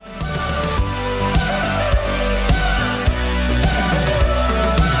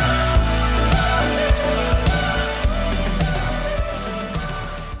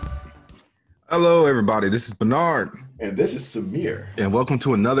everybody. This is Bernard. And this is Samir. And welcome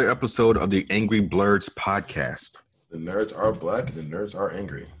to another episode of the Angry Blurs podcast. The nerds are black and the nerds are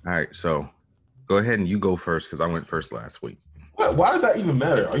angry. All right, so go ahead and you go first because I went first last week. What? Why does that even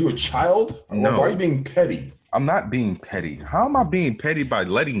matter? Are you a child? No. Why are you being petty? I'm not being petty. How am I being petty by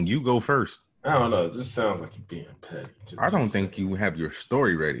letting you go first? I don't know. It just sounds like you're being petty. I don't think you have your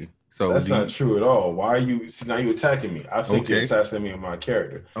story ready. So that's not true at all. Why are you? See, now you're attacking me. I think you're assassinating me on my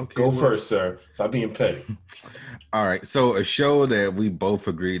character. Okay, go first, sir. Stop being petty. All right. So a show that we both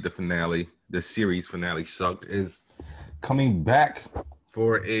agreed the series finale sucked, is coming back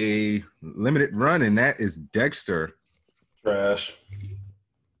for a limited run, and that is Dexter. Trash.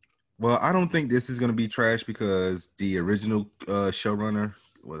 Well, I don't think this is going to be trash because the original showrunner,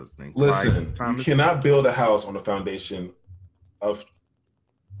 what was his name? Listen, you cannot build a house on a foundation of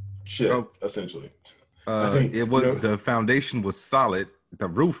shit, essentially. The foundation was solid. The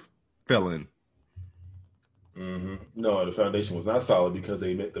roof fell in. Mm-hmm. No, the foundation was not solid because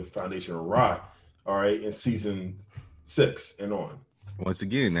they made the foundation rot. All right, in season 6 and on. Once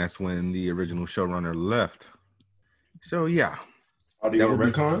again, that's when the original showrunner left. So yeah, are they a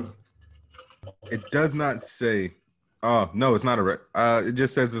retcon? It does not say. Oh no, it's not a. It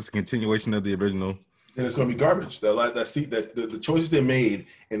just says it's a continuation of the original. And it's going to be garbage. The choices they made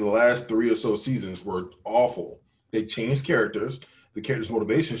in the last 3 or so seasons were awful. They changed characters. The characters'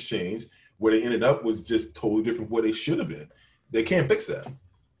 motivations changed. Where they ended up was just totally different from where they should have been. They can't fix that.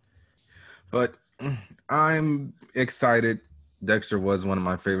 But I'm excited. Dexter was one of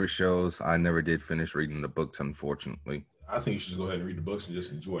my favorite shows. I never did finish reading the books, unfortunately. I think you should just go ahead and read the books and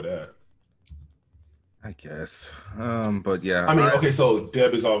just enjoy that. I guess. But yeah. I mean, okay, so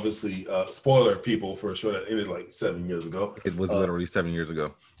Deb is obviously spoiler people for a show that ended like 7 years ago. It was literally 7 years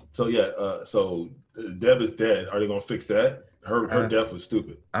ago. So yeah, so Deb is dead. Are they gonna fix that? Her death was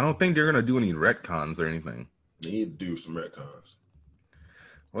stupid. I don't think they're gonna do any retcons or anything. They need to do some retcons.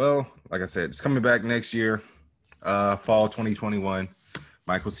 Well, like I said, it's coming back next year. Fall 2021.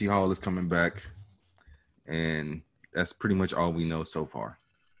 Michael C. Hall is coming back. And that's pretty much all we know so far.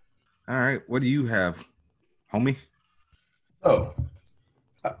 All right, what do you have, homie? Oh,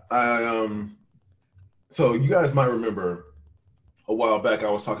 so you guys might remember a while back I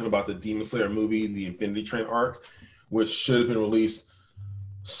was talking about the Demon Slayer movie, the Infinity Train arc, which should have been released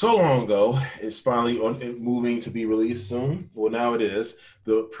so long ago. It's finally moving to be released soon. Well, now it is.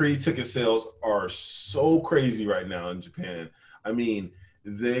 The pre-ticket sales are so crazy right now in Japan. I mean,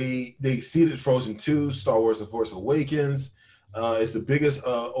 they exceeded Frozen 2, Star Wars: The Force Awakens. It's the biggest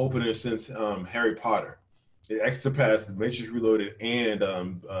opener since Harry Potter. It actually surpassed The Matrix Reloaded and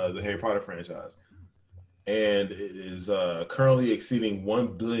the Harry Potter franchise. And it is currently exceeding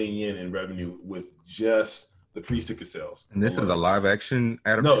 1 billion yen in revenue with just the pre-ticket sales. And this is a live action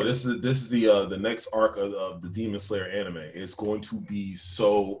adaptation? No, this is the next arc of the Demon Slayer anime. It's going to be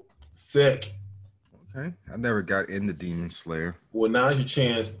so sick. Okay, I never got into Demon Slayer. Well, now's your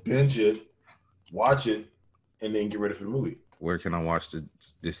chance. Binge it, watch it, and then get ready for the movie. Where can I watch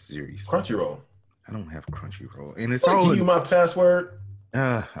this series? Crunchyroll. I don't have Crunchyroll, and it's all. Give you my password.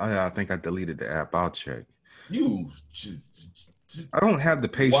 I think I deleted the app. I'll check. I don't have the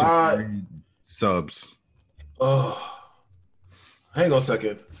patience to read subs. Oh, hang on a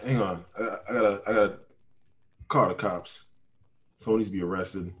second. Hang on. I gotta call the cops. Someone needs to be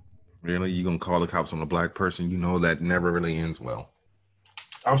arrested. Really? You gonna call the cops on a black person? You know that never really ends well.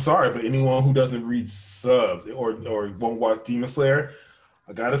 I'm sorry, but anyone who doesn't read subs or won't watch Demon Slayer,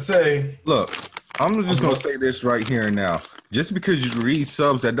 I gotta say. Look, I'm just gonna say this right here and now. Just because you read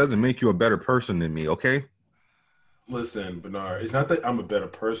subs, that doesn't make you a better person than me, okay? Listen, Bernard, it's not that I'm a better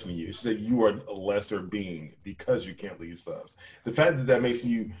person than you. It's that you are a lesser being because you can't read subs. The fact that makes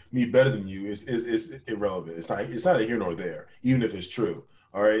me better than you is irrelevant. It's not a here nor there, even if it's true.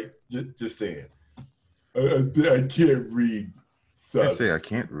 All right, just saying. I can't read. I say I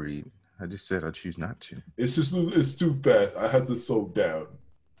can't read. I just said I choose not to. It's too fast. I have to slow down.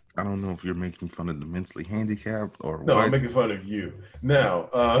 I don't know if you're making fun of the mentally handicapped or what. No, I'm making fun of you. Now,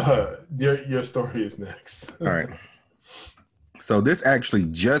 your story is next. All right. So this actually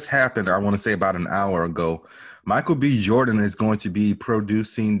just happened, I want to say about an hour ago. Michael B. Jordan is going to be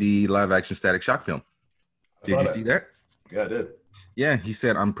producing the live-action Static Shock film. Did you see that? Yeah, I did. Yeah, he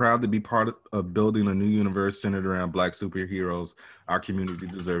said, "I'm proud to be part of building a new universe centered around Black superheroes. Our community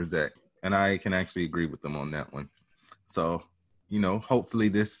deserves that." And I can actually agree with them on that one. So, hopefully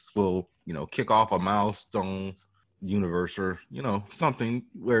this will, kick off a milestone universe or, something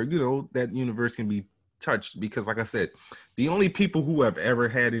where, that universe can be touched. Because like I said, the only people who have ever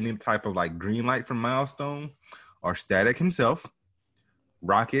had any type of like green light from Milestone are Static himself,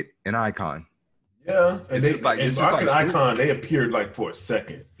 Rocket, and Icon. Yeah, and It's just Rock like and Scooby. Icon, they appeared like for a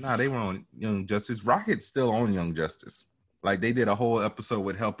second. Nah, they were on Young Justice. Rocket's still on Young Justice. Like they did a whole episode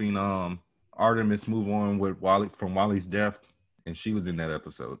with helping Artemis move on with Wally's death, and she was in that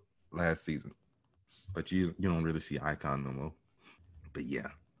episode last season. But you don't really see Icon no more. But yeah,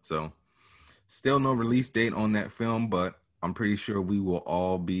 so still no release date on that film, but I'm pretty sure we will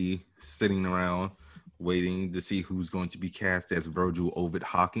all be sitting around waiting to see who's going to be cast as Virgil Ovid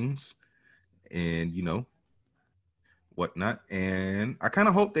Hawkins, and whatnot. And I kind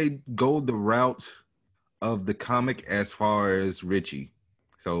of hope they go the route of the comic as far as Richie.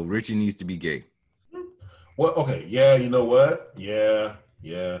 So Richie needs to be gay. Well, okay, yeah, you know what? Yeah.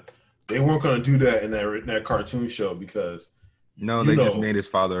 They weren't going to do that in that cartoon show because No, they just made his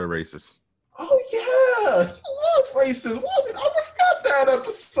father a racist. Oh yeah, he was racist, wasn't? I forgot that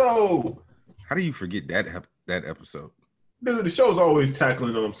episode. How do you forget that episode? Dude, the show's always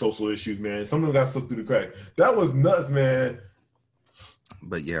tackling social issues, man. Some of them got slipped through the crack. That was nuts, man.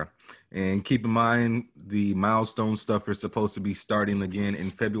 But yeah, and keep in mind the Milestone stuff is supposed to be starting again in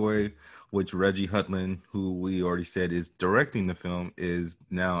February, which Reggie Hudlin, who we already said is directing the film, is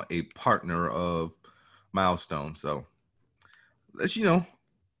now a partner of Milestone. So let's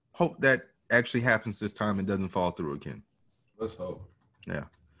hope that actually happens this time and doesn't fall through again. Let's hope. Yeah.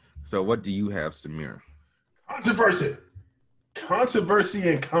 So what do you have, Samir? Controversy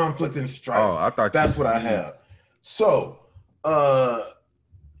and conflict and strife. Oh, I thought that's what I have. So,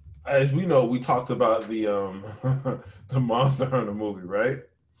 as we know, we talked about the the Monster Hunter movie, right?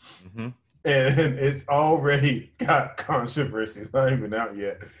 Mm-hmm. And it's already got controversy. It's not even out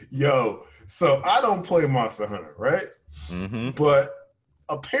yet. Yo, so I don't play Monster Hunter, right? Mm-hmm. But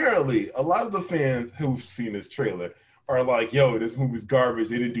apparently, a lot of the fans who've seen this trailer are like, yo, this movie's garbage.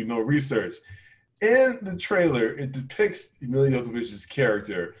 They didn't do no research. In the trailer, it depicts Milla Jovovich's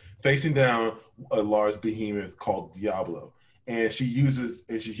character facing down a large behemoth called Diablo. And she's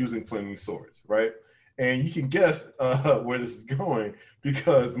using flaming swords, right? And you can guess where this is going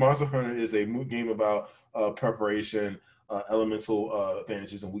because Monster Hunter is a game about preparation, elemental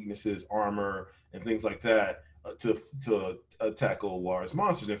advantages and weaknesses, armor, and things like that to tackle large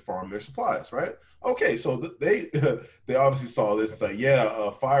monsters and farm their supplies, right? Okay, so they obviously saw this and say,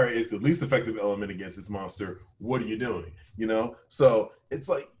 yeah, fire is the least effective element against this monster. What are you doing? So it's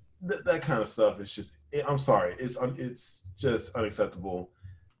like that kind of stuff. It's just, I'm sorry, it's just unacceptable.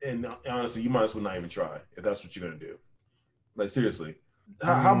 And honestly, you might as well not even try if that's what you're gonna do. Like seriously,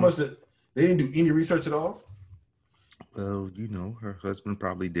 how much they didn't do any research at all? Well, her husband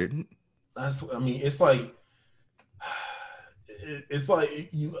probably didn't. It's like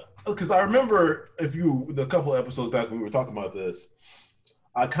you, because I remember a couple of episodes back when we were talking about this,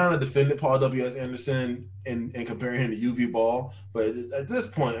 I kind of defended Paul W.S. Anderson and comparing him to UV Ball, but at this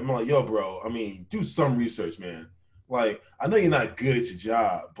point, I'm like, yo, bro, do some research, man. Like, I know you're not good at your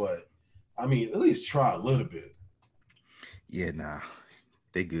job, but at least try a little bit. Yeah, nah,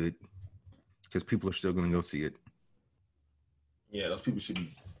 they good because people are still gonna go see it. Yeah, those people should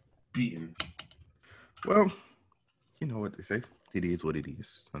be beaten. Well, you know what they say. It is what it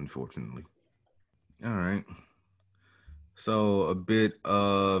is, unfortunately. All right. So a bit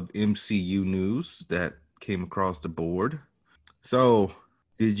of MCU news that came across the board. So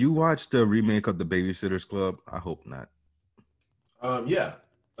did you watch the remake of The Babysitter's Club? I hope not. Yeah.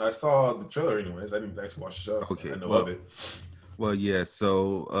 I saw the trailer anyways. I didn't actually watch the show. Okay. I know of it. Well, yeah.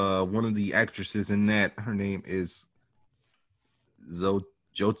 So one of the actresses in that, her name is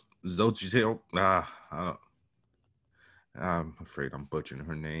Xochitl. I'm afraid I'm butchering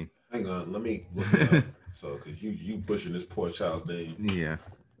her name. Hang on, let me look it up. So, because you butchering this poor child's name. Yeah,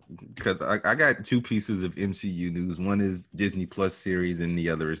 because I got two pieces of MCU news. One is Disney Plus series, and the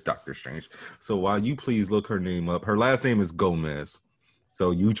other is Doctor Strange. So while you please look her name up, her last name is Gomez.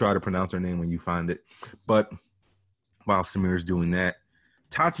 So you try to pronounce her name when you find it. But while Samir's doing that,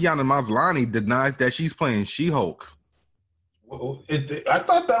 Tatiana Maslany denies that she's playing She-Hulk. Well, I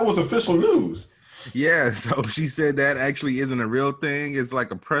thought that was official news. Yeah, so she said that actually isn't a real thing. It's like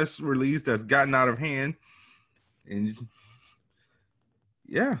a press release that's gotten out of hand. And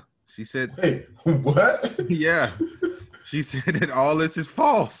yeah, she said, "Hey, what?" Yeah, she said that all this is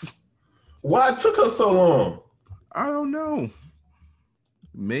false. Why it took her so long? I don't know.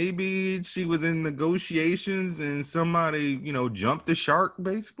 Maybe she was in negotiations and somebody, jumped the shark,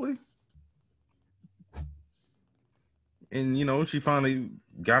 basically. And, she finally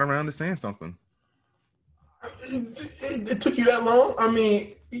got around to saying something. It took you that long?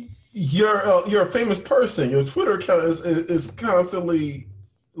 You're a famous person. Your Twitter account is constantly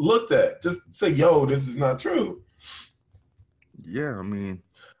looked at. Just say, yo, this is not true. Yeah,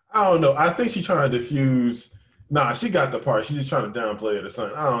 I don't know. I think she's trying to diffuse. Nah, she got the part. She's just trying to downplay it or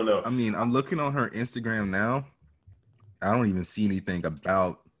something. I don't know. I mean, I'm looking on her Instagram now. I don't even see anything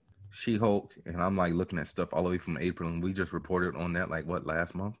about She-Hulk, and I'm like looking at stuff all the way from April, and we just reported on that like what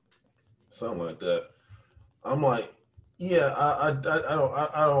last month? Something like that. I'm like, yeah, I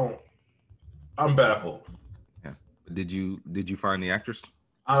don't. I'm baffled. Yeah. Did you find the actress?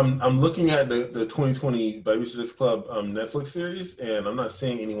 I'm looking at the 2020 Babysitters Club Netflix series, and I'm not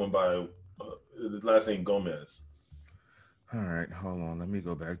seeing anyone by the last name Gomez. All right, hold on. Let me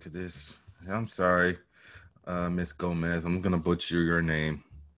go back to this. I'm sorry, Miss Gomez. I'm gonna butcher your name,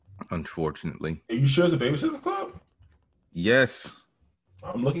 unfortunately. Are you sure it's a Babysitters Club? Yes.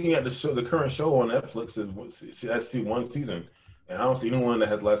 I'm looking at the show, the current show on Netflix is I see one season, and I don't see anyone that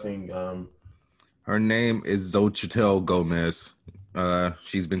has last name. Her name is Xochitl Gomez.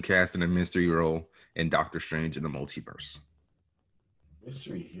 She's been cast in a mystery role in Doctor Strange in the Multiverse.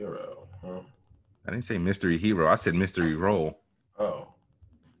 Mystery hero, huh? I didn't say mystery hero. I said mystery role. Oh,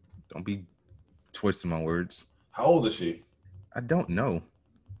 Don't be twisting my words. how old is she? I don't know.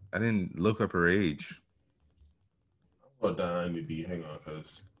 I didn't look up her age. I'm gonna IMDb. Hang on,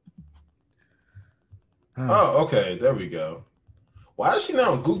 cause. Huh. Oh, okay. There we go. Why is she not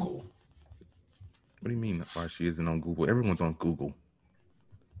on Google? What do you mean why she isn't on Google? Everyone's on Google.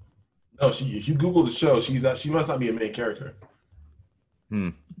 No, she. If you Google the show, she's not. She must not be a main character.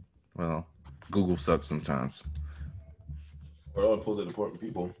 Well, Google sucks sometimes. Or only pulls at important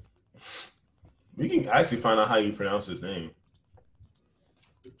people. We can actually find out how you pronounce his name.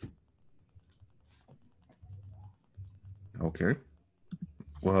 Okay.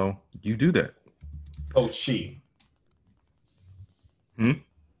 Well, you do that. Sochi.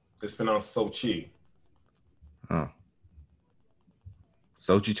 It's pronounced Sochi. Oh.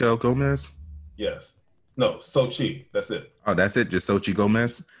 Xochitl Gomez? Yes. No, Sochi. That's it. Oh, that's it? Just Xochitl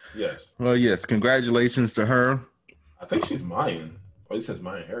Gomez? Yes. Well, yes. Congratulations to her. I think she's Mayan. Or at least has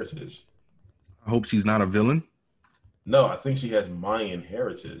Mayan heritage. I hope she's not a villain. No, I think she has Mayan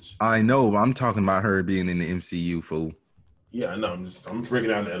heritage. I know, but I'm talking about her being in the MCU, fool. Yeah, I know. I'm breaking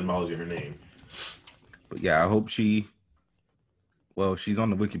down the etymology of her name. But yeah, I hope she's on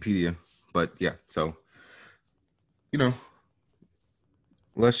the Wikipedia. But yeah, so,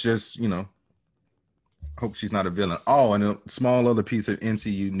 let's just, hope she's not a villain. Oh, and a small other piece of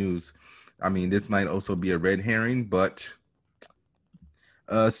MCU news. I mean, this might also be a red herring, but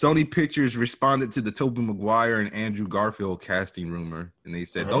Sony Pictures responded to the Tobey Maguire and Andrew Garfield casting rumor, and they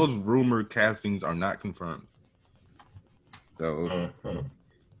said those rumored castings are not confirmed. So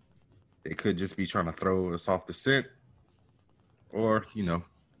they could just be trying to throw us off the scent, or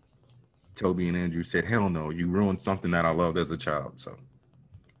Toby and Andrew said, "Hell no, you ruined something that I loved as a child." So,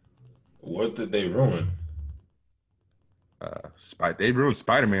 what did they ruin? They ruined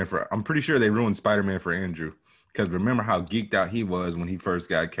Spider-Man I'm pretty sure they ruined Spider-Man for Andrew, because remember how geeked out he was when he first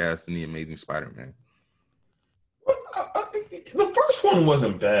got cast in the Amazing Spider-Man. The first one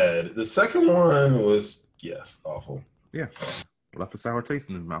wasn't bad. The second one was awful. Yeah, left a sour taste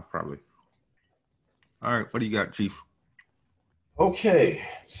in his mouth probably. All right, what do you got, Chief? Okay,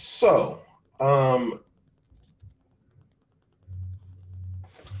 so all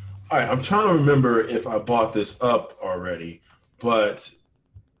right, I'm trying to remember if I bought this up already, but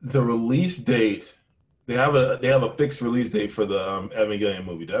the release date, they have a fixed release date for the Evangelion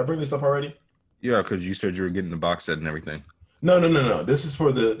movie. Did I bring this up already? Yeah, because you said you were getting the box set and everything. No. This is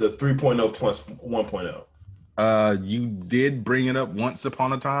for the 3.0 plus 1.0. You did bring it up once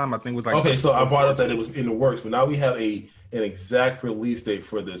upon a time. I think it was like okay. So I brought up that it was in the works, but now we have an exact release date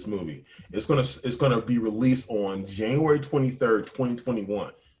for this movie. It's gonna be released on January 23rd,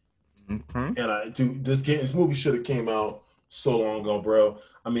 2021. Mm-hmm. And this movie should have came out so long ago, bro.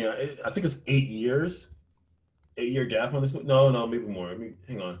 I mean, I think it's 8 years, 8-year gap on this. No, maybe more. I mean,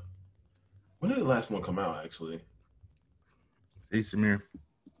 hang on. When did the last one come out? Actually, see, Samir.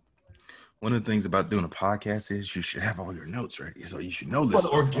 One of the things about doing a podcast is you should have all your notes ready, so you should know this.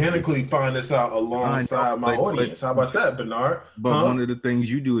 But organically find this out alongside my audience. How about that, Bernard? But one of the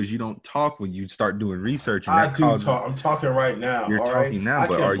things you do is you don't talk when you start doing research. And I do talk. I'm talking right now. You're talking now,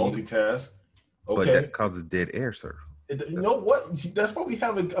 but are you multitask? Okay, but that causes dead air, sir. You know what? That's why we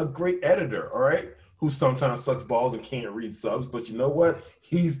have a great editor. All right, who sometimes sucks balls and can't read subs. But you know what?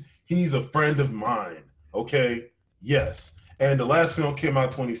 He's a friend of mine. Okay, yes. And the last film came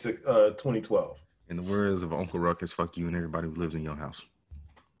out 2012. In the words of Uncle Ruckus, fuck you and everybody who lives in your house.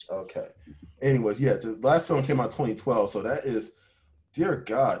 Okay. Anyways, yeah, the last film came out 2012. So that is, dear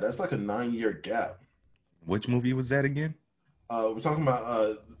God, that's like a 9-year gap. Which movie was that again? We're talking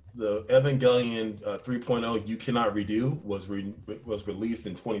about the Evangelion 3.0 You Cannot Redo was released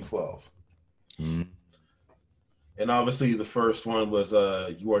in 2012. Mm. And obviously the first one was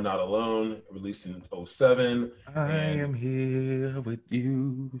You Are Not Alone, released in 2007. I And am here with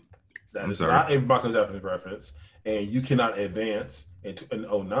you. that I'm is sorry. not a Michael Jackson reference. And You Cannot Advance in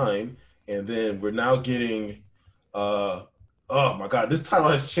 2009. And then we're now getting, oh my God, this title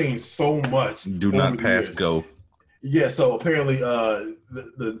has changed so much Do over not the pass years. go. Yeah, so apparently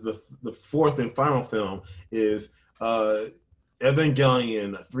the fourth and final film is Evangelion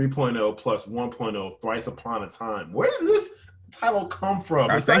 3.0 plus 1.0 Thrice Upon a Time. Where did this title come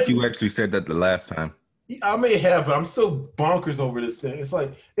from? I It's not think you even, actually said that the last time. I may have, but I'm still bonkers over this thing. It's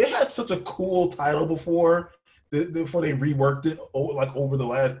like it has such a cool title before they reworked it like over the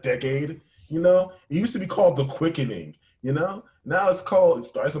last decade. You know, it used to be called The Quickening. You know, now it's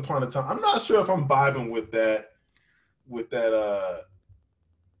called Thrice Upon a Time. I'm not sure if I'm vibing with that with that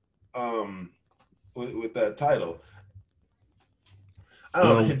title. I don't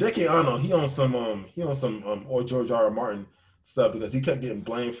know. Well, Hideki Anno, he on some or George R. R. Martin stuff because he kept getting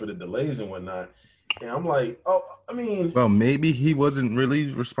blamed for the delays and whatnot. And I'm like, oh, I mean, maybe he wasn't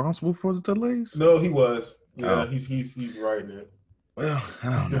really responsible for the delays. no, he was. Yeah, Oh, he's writing it. well, I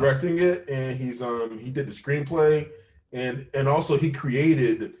He's don't know. directing it, and he did the screenplay, and also he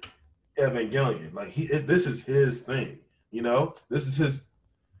created Evangelion. Like this is his thing. You know, this is his.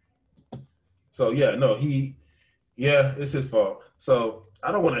 So yeah, no, yeah, it's his fault. So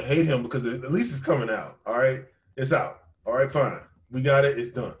I don't want to hate him because at least it's coming out. All right, it's out. All right, fine, we got it.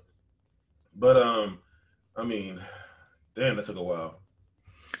 It's done. But I mean, damn, that took a while.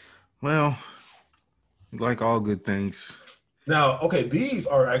 Well, like all good things, Now, okay, these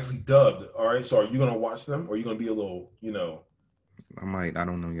are actually dubbed. All right, so are you gonna watch them, or are you gonna be a little, I might. I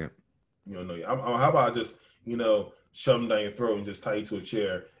don't know yet. how about I just, shove them down your throat and just tie you to a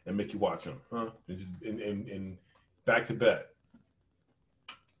chair and make you watch them, huh? And just in back to back.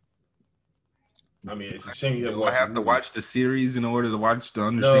 I mean, it's a shame you haven't Do I watched the have to movies. watch the series in order to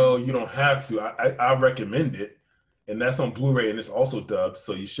understand? No, you don't have to. I recommend it, and that's on Blu-ray, and it's also dubbed,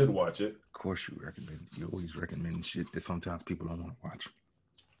 so you should watch it. Of course, you recommend. You always recommend shit that sometimes people don't want to watch.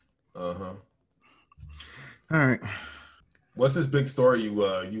 Uh-huh. All right, What's this big story you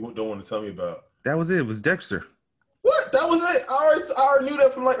don't want to tell me about? that was it. It was Dexter. What? That was it? I already knew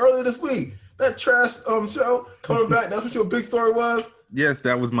that from like earlier this week. That trash show coming back. That's what your big story was. Yes,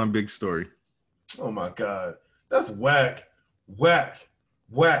 that was my big story. Oh my God, that's whack, whack,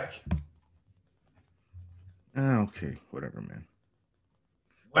 whack, Okay, whatever, man.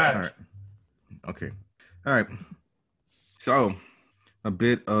 whack. All right. Okay. All right. So, a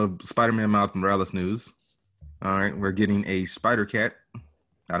bit of Spider-Man Miles Morales news. All right, we're getting a Spider Cat.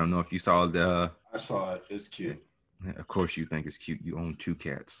 I don't know if you saw the. I saw it. It's cute. Of course, you think it's cute. You own 2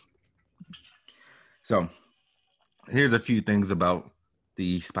 cats. So, here's a few things about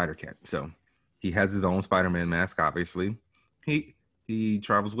the Spider Cat. So, he has his own Spider-Man mask. Obviously, he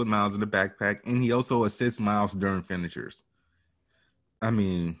travels with Miles in a backpack, and he also assists Miles during finishers. I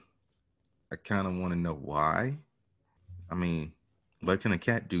mean, I kind of want to know why. I mean, what can a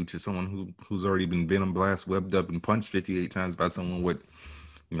cat do to someone who's already been venom blast, webbed up, and punched 58 times by someone with,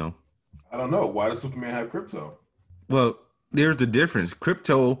 you know? I don't know. Why does Superman have crypto? Well, there's the difference.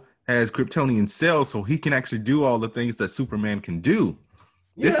 Krypto has Kryptonian cells, so he can actually do all the things that Superman can do.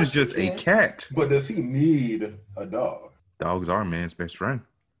 This is Yes, he just a can. cat. But does he need a dog? Dogs are man's best friend.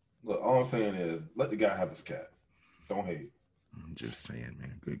 Look, all I'm saying is let the guy have his cat. Don't hate. I'm just saying,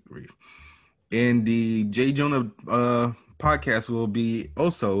 man. Good grief. And the J. Jonah podcast will be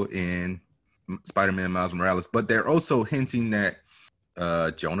also in Spider-Man Miles Morales, but they're also hinting that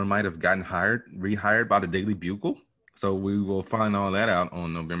Jonah might have gotten rehired by the Daily Bugle. So we will find all that out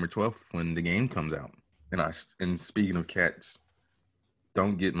on November 12th when the game comes out. And speaking of cats,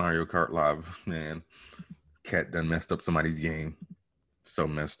 don't get Mario Kart Live, man. Cat done messed up somebody's game. So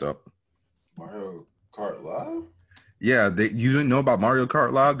messed up. Mario Kart Live? Yeah, you didn't know about Mario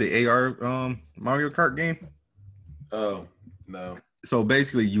Kart Live, the AR Mario Kart game? Oh, no. So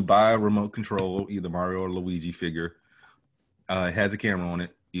basically, you buy a remote control, either Mario or Luigi figure. It has a camera on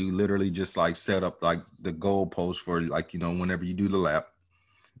it. You literally just like set up like the goalpost for like, whenever you do the lap.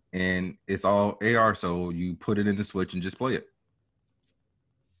 And it's all AR, so you put it in the Switch and just play it.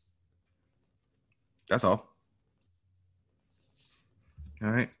 That's all. All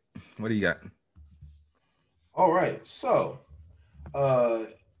right. What do you got? All right. So, I'm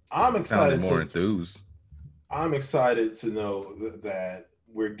Sounded excited more enthused. I'm excited to know that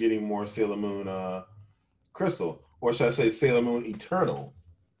we're getting more Sailor Moon Crystal, or should I say Sailor Moon Eternal?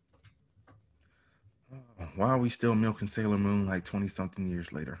 Why are we still milking Sailor Moon like 20-something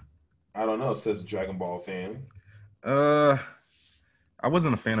years later? I don't know. It says Dragon Ball fan. Uh, I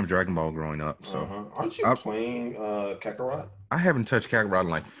wasn't a fan of Dragon Ball growing up, so Uh-huh. Aren't you I playing Kakarot? I haven't touched Kakarot in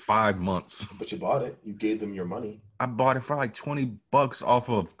like 5 months. But you bought it. You gave them your money. I bought it for like $20 off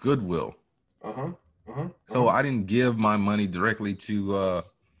of Goodwill. Uh-huh. Uh-huh. So Uh-huh. I didn't give my money directly to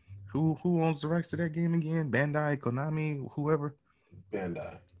who owns the rights to that game again? Bandai, Konami, whoever.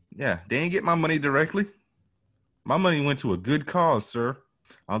 Bandai. Yeah, they didn't get my money directly. My money went to a good cause, sir.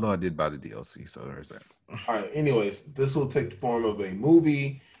 Although I did buy the DLC, so there's that. All right. Anyways, this will take the form of a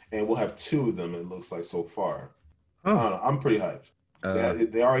movie, and we'll have two of them. It looks like so far. I Huh. don't know. I'm pretty hyped.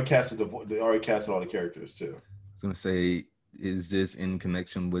 They already casted they already casted all the characters too. I was gonna say, is this in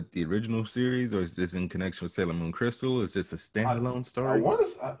connection with the original series, or is this in connection with Sailor Moon Crystal? Is this a standalone I story?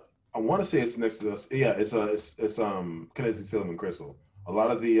 want to say it's next to us. Yeah, it's connected to Sailor Moon Crystal. A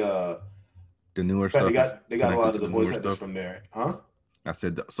lot of the The newer in fact, stuff is they got a connected lot to of the the voice newer actors stuff. from there, huh? I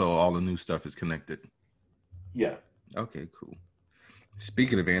said so. All the new stuff is connected. Yeah. Okay, cool.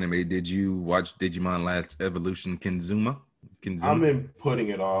 Speaking of anime, did you watch Digimon Last Evolution Kenzuma? I've Kenzuma? been putting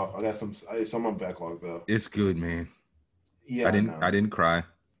it off. I got some on backlog though. It's good, man. Yeah, I know. I didn't cry.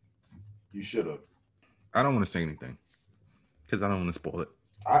 You should have. I don't want to say anything because I don't want to spoil it.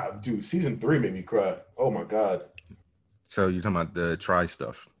 Dude, season 3 made me cry. Oh my god. So you're talking about the try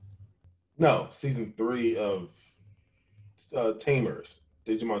stuff. No, season 3 of Tamers,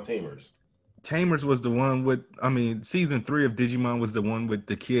 Digimon Tamers. Tamers was the one with, season 3 of Digimon was the one with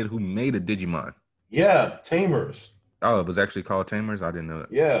the kid who made a Digimon. Yeah, Tamers. Oh, it was actually called Tamers? I didn't know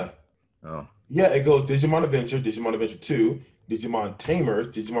that. Yeah. Oh. Yeah, it goes Digimon Adventure 2, Digimon Tamers,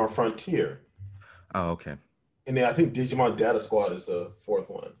 Digimon Frontier. Oh, okay. And then I think Digimon Data Squad is the 4th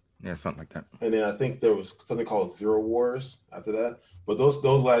one. Yeah, something like that. And then I think there was something called Zero Wars after that. But those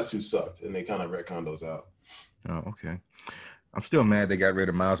last two sucked, and they kind of retconned those out. Oh, okay. I'm still mad they got rid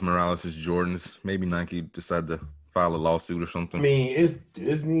of Miles Morales' Jordans. Maybe Nike decided to file a lawsuit or something. I mean, it's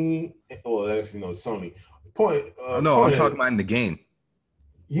Disney. Well, actually, no, it's Sony. I'm talking about in the game.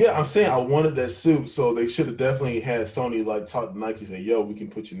 Yeah, I'm saying I wanted that suit, so they should have definitely had Sony like talk to Nike, say, "Yo, we can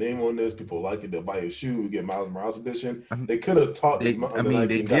put your name on this. People like it. They'll buy your shoe. We get Miles Morales edition." They could have talked. They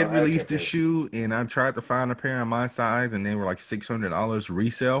did release the shoe, and I tried to find a pair of my size, and they were like $600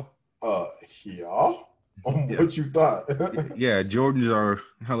 resale. Yeah. What you thought? Yeah, Jordans are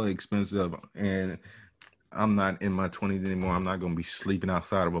hella expensive, and I'm not in my 20s anymore. I'm not going to be sleeping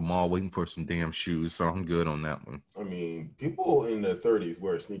outside of a mall waiting for some damn shoes, so I'm good on that one. I mean, people in their 30s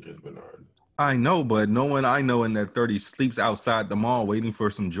wear sneakers, Bernard. I know, but no one I know in their 30s sleeps outside the mall waiting for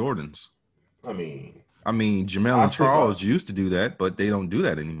some Jordans. I mean, Jamel and Charles used to do that, but they don't do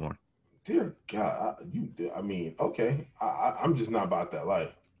that anymore. Dear God, okay. I'm just not about that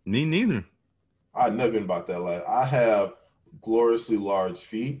life. Me neither. I've never been about that life. I have gloriously large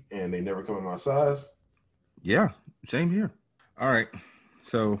feet, and they never come in my size. Yeah, same here. All right.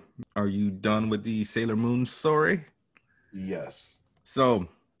 So, are you done with the Sailor Moon story? Yes. So,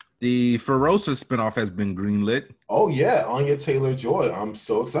 the Ferosa spinoff has been greenlit. Oh, yeah. Anya Taylor-Joy. I'm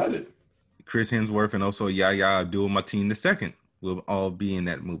so excited. Chris Hemsworth and also Yahya Abdul-Mateen II will all be in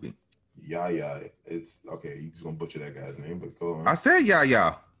that movie. Yahya. It's okay. You're just going to butcher that guy's name, but go on. I said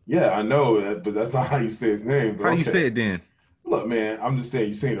Yahya. Yeah, I know that, but that's not how you say his name. But how do you say it then? Look, man, I'm just saying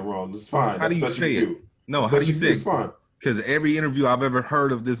you're saying it wrong. It's fine. How do you say it? No, how do you say it? It's fine. Because every interview I've ever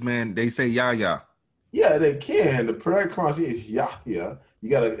heard of this man, they say Yahya. Yeah, they can. The correct pronunciation is Yahya. You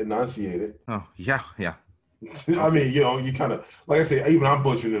got to enunciate it. Oh, yeah. I mean, you kind of, like I say, even I'm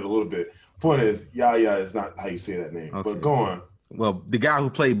butchering it a little bit. Point is, Yahya is not how you say that name. Okay. But go on. Well, the guy who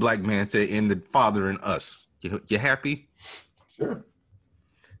played Black Manta in The Father and Us. You happy? Sure.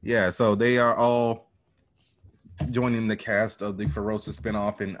 Yeah, so they are all joining the cast of the Ferosa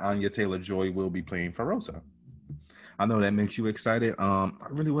spinoff, and Anya Taylor-Joy will be playing Ferosa. I know that makes you excited. I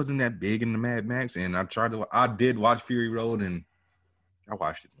really wasn't that big into Mad Max, and I did watch Fury Road, and I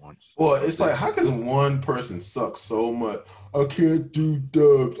watched it once. Well, it's like, how can one person suck so much? I can't do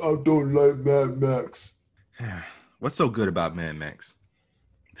dubs. I don't like Mad Max. What's so good about Mad Max?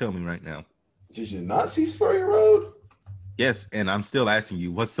 Tell me right now. Did you not see Fury Road? Yes, and I'm still asking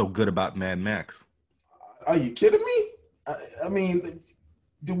you, what's so good about Mad Max? Are you kidding me? I mean,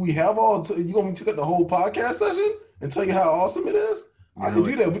 do we have you want me to take the whole podcast session and tell you how awesome it is? I can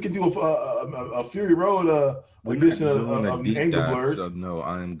do that. We can do a Fury Road edition of Angry Blurs. So no,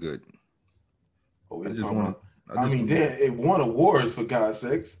 I am good. Oh, it won awards, for God's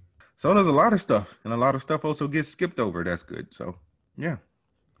sakes. So there's a lot of stuff, and a lot of stuff also gets skipped over. That's good. So, yeah.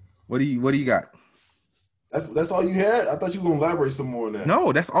 What do you got? That's all you had? I thought you were gonna elaborate some more on that.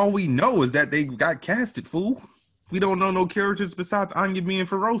 No, that's all we know is that they got casted, fool. We don't know no characters besides Anya being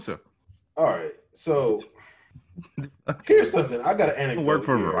Ferosa. All right. So here's something. I got an Work anecdote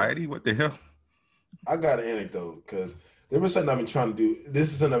for here. Variety? What the hell? I got an anecdote because there was something I've been trying to do.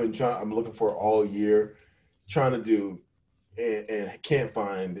 This is something I'm looking for all year, trying to do, and can't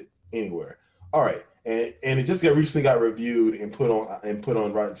find it anywhere. All right, and it just got recently got reviewed and put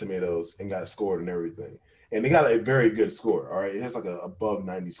on Rotten Tomatoes and got scored and everything, and they got a very good score. All right, it has like a above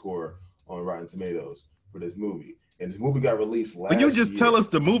 90 score on Rotten Tomatoes for this movie, and this movie got released Will you last just tell year. us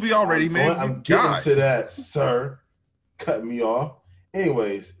the movie already, man? I'm getting God. to that, sir. Cut me off.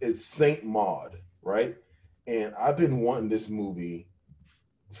 Anyways, it's Saint Maud, right? And I've been wanting this movie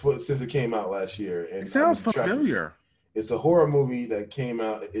since it came out last year, It and I've sounds been tracking. familiar. It's a horror movie that came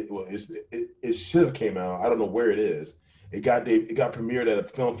out. It should have came out. I don't know where it is. It got premiered at a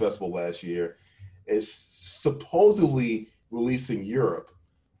film festival last year. It's supposedly released in Europe,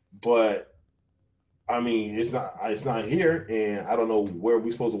 but I mean it's not here, and I don't know where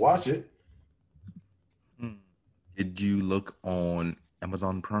we're supposed to watch it. Did you look on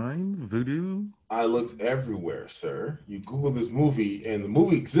Amazon Prime, Vudu? I looked everywhere, sir. You Google this movie, and the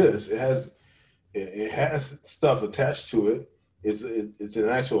movie exists. It has stuff attached to it. It's an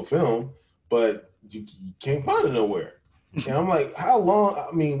actual film, but you can't find it nowhere. And I'm like, how long?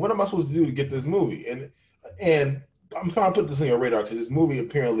 I mean, what am I supposed to do to get this movie? And I'm trying to put this on your radar because this movie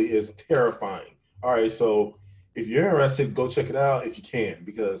apparently is terrifying. All right, so if you're interested, go check it out if you can,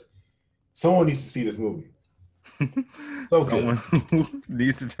 because someone needs to see this movie. So Someone who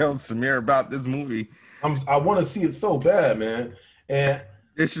needs to tell Samir about this movie. I want to see it so bad, man. And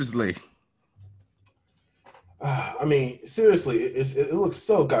Viciously. I mean, seriously, it looks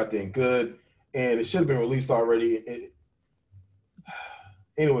so goddamn good, and it should have been released already.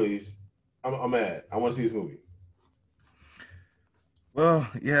 Anyways, I'm mad. I want to see this movie. Well,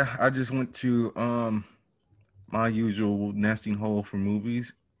 yeah, I just went to my usual nesting hole for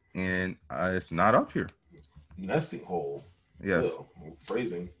movies, and it's not up here. Nesting hole. Yes. Ugh,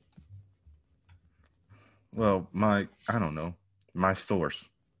 phrasing. Well, I don't know, my source.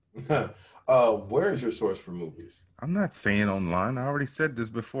 Where is your source for movies? I'm not saying online. I already said this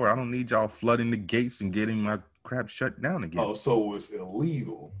before. I don't need y'all flooding the gates and getting my crap shut down again. Oh, so it's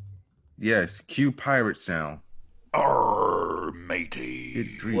illegal. Yes, cue pirate sound. Arr,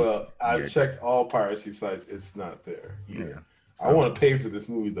 matey. Well, I've checked all piracy sites. It's not there. Yeah. So, I want to pay for this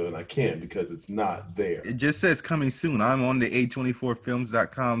movie though, and I can't because it's not there. It just says coming soon. I'm on the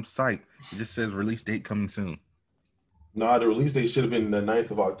A24films.com site. It just says release date coming soon. No, the release date should have been the 9th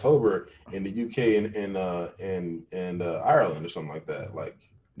of October in the UK and Ireland or something like that. Like,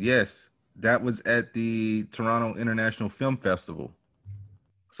 yes, that was at the Toronto International Film Festival.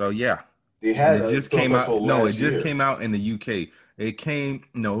 So yeah, they had it just came out. No, it just came out in the UK.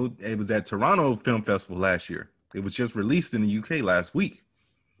 It was at Toronto Film Festival last year. It was just released in the UK last week.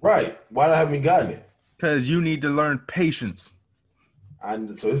 Right. Why haven't we gotten it? Because you need to learn patience. So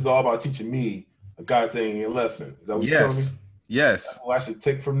this is all about teaching me a goddamn lesson. Is that what you're telling me? Yes. That's what I should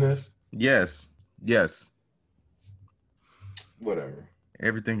take from this? Yes. Yes. Whatever.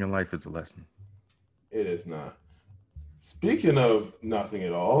 Everything in life is a lesson. It is not. Speaking of nothing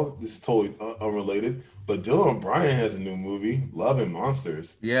at all, this is totally unrelated, but Dylan O'Brien has a new movie, Love and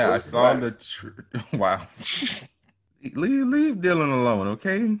Monsters. Yeah, I saw wow. Leave Dylan alone,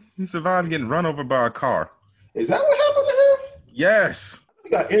 okay? He survived getting run over by a car. Is that what happened to him? Yes. He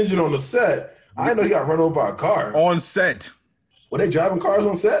got injured on the set. I didn't know he got run over by a car. On set. Were they driving cars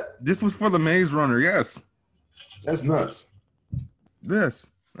on set? This was for the Maze Runner, yes. That's nuts. Yes.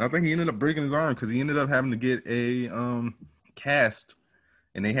 I think he ended up breaking his arm because he ended up having to get a cast,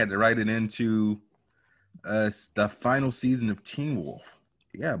 and they had to write it into the final season of Teen Wolf.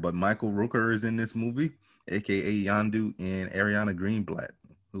 Yeah, but Michael Rooker is in this movie, a.k.a. Yondu, and Ariana Greenblatt,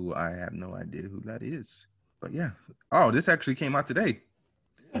 who I have no idea who that is. But yeah. Oh, this actually came out today.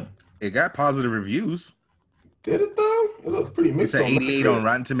 Yeah. It got positive reviews. Did it, though? It looked pretty mixed. It's an 88 on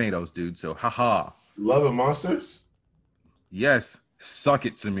Rotten Tomatoes, dude, so haha. Love and Monsters? Yes. Suck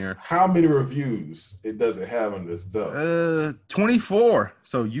it, Samir. How many reviews does it have on this belt? 24.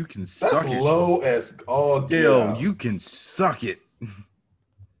 So you can suck it. That's low as all Gil, you can suck it.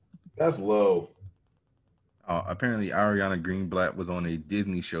 That's low. Apparently Ariana Greenblatt was on a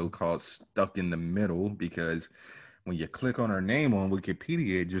Disney show called Stuck in the Middle because when you click on her name on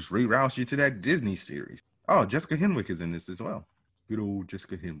Wikipedia, it just reroutes you to that Disney series. Oh, Jessica Henwick is in this as well. Good old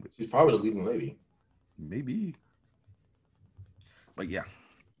Jessica Henwick. She's probably the leading lady. Maybe. But yeah,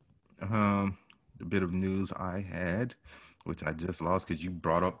 the bit of news I had, which I just lost because you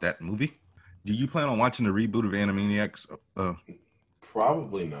brought up that movie. Do you plan on watching the reboot of Animaniacs?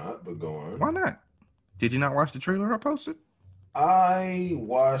 Probably not, but go on. Why not? Did you not watch the trailer I posted? I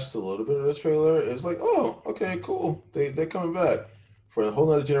watched a little bit of the trailer. It's like, oh, okay, cool. They're coming back for a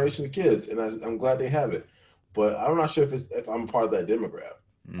whole other generation of kids, and I'm glad they have it. But I'm not sure if I'm part of that demographic.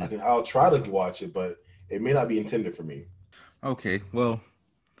 Mm. I'll try to watch it, but it may not be intended for me. Okay, well,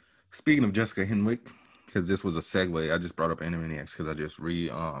 speaking of Jessica Henwick, because this was a segue, I just brought up Animaniacs because I just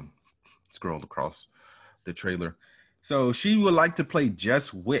scrolled across the trailer. So she would like to play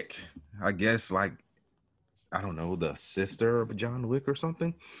Jess Wick, I guess, like, I don't know, the sister of John Wick or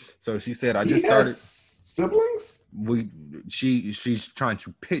something. So she said, I He just started. has siblings, She's trying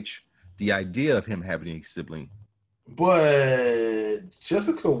to pitch the idea of him having a sibling. but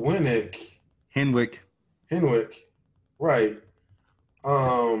Jessica Henwick Henwick, right?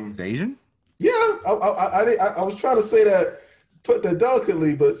 is Asian. Yeah, I was trying to say that, put that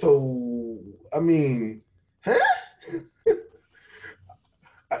delicately, but so I mean, huh?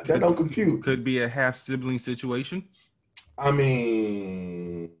 That don't compute. Could be a half sibling situation. I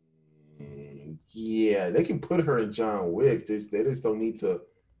mean, yeah, they can put her in John Wick. They just don't need to.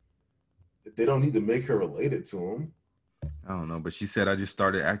 They don't need to make her related to him. I don't know, but she said I just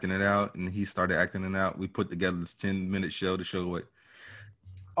started acting it out, and he started acting it out. We put together this 10-minute show to show what.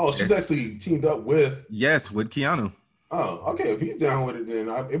 Oh, she's actually teamed up with. Yes, with Keanu. Oh, okay. If he's down with it, then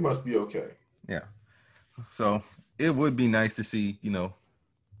it must be okay. Yeah. So it would be nice to see,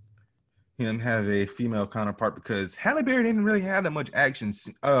 him have a female counterpart because Halle Berry didn't really have that much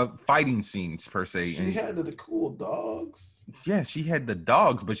fighting scenes per se. She had the cool dogs. Yeah, she had the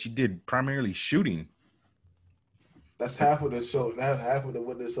dogs, but she did primarily shooting. That's half of the show. That's half of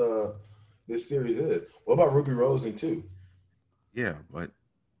what this series is. What about Ruby Rose in 2? Yeah, but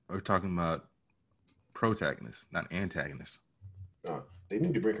we're talking about protagonists, not antagonists. No, they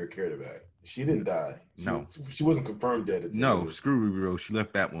need to bring her character back. She didn't die. She wasn't confirmed dead. No, screw Ruby Rose. She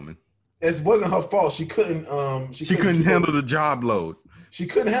left Batwoman. It wasn't her fault. She couldn't. She couldn't handle the job load. She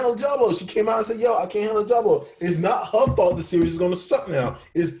couldn't handle the job load. She came out and said, "Yo, I can't handle the job load." It's not her fault. The series is going to suck now.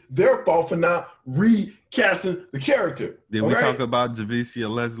 It's their fault for not recasting the character. Did we talk about Javicia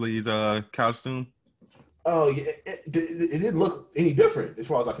Leslie's costume? Oh yeah, it didn't look any different as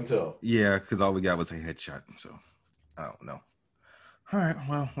far as I can tell. Yeah, because all we got was a headshot. So I don't know. All right.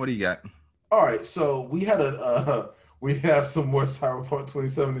 Well, what do you got? All right. So we had we have some more Cyberpunk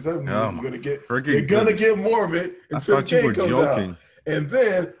 2077 news. You're gonna get more of it until the game comes out. And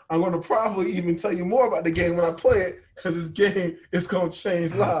then I'm gonna probably even tell you more about the game when I play it, because this game is gonna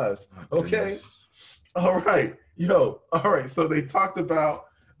change lives. Okay. Goodness. All right. All right. So they talked about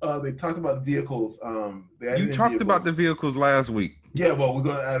the vehicles. You talked about the vehicles last week. Yeah, well, we're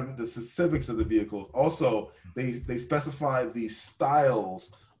gonna add the specifics of the vehicles. Also, they specified the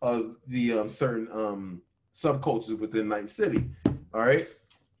styles of the certain subcultures within Night City. All right.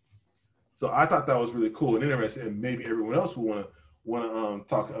 So I thought that was really cool and interesting, and maybe everyone else will want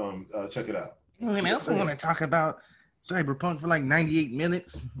to check it out. I also want to talk about Cyberpunk for like 98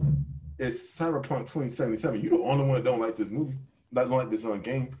 minutes. It's Cyberpunk 2077. You're the only one that don't like this movie, don't like this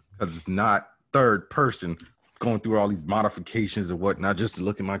game. Because it's not third person going through all these modifications and whatnot, just to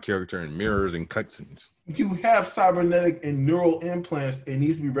look at my character in mirrors and cutscenes. You have cybernetic and neural implants. It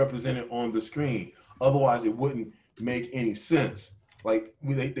needs to be represented on the screen. Otherwise, it wouldn't make any sense. Like,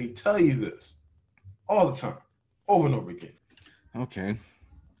 they tell you this all the time, over and over again. Okay.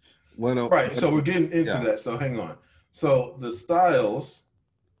 Right, so we're getting into that. So hang on. So the styles,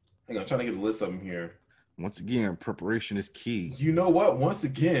 hang on, I'm trying to get a list of them here. Once again, preparation is key. You know what? Once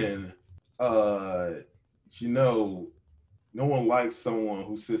again, no one likes someone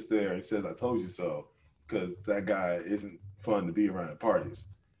who sits there and says, "I told you so," because that guy isn't fun to be around at parties.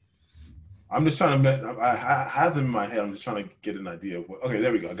 I'm just trying to, I have them in my head. I'm just trying to get an idea of what, okay,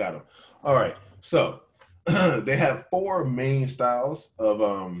 there we go. I got them. All right. So they have 4 main styles for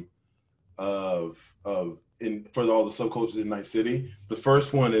all the subcultures in Night City. The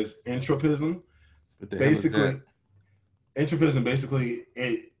first one is entropism. Basically, entropism,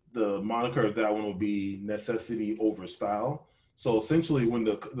 the moniker of that one will be necessity over style. So essentially, when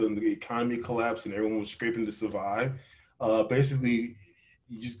the economy collapsed and everyone was scraping to survive, basically,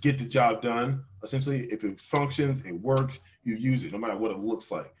 you just get the job done. Essentially, if it functions, it works, you use it, no matter what it looks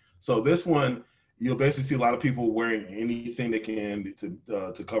like. So this one, you'll basically see a lot of people wearing anything they can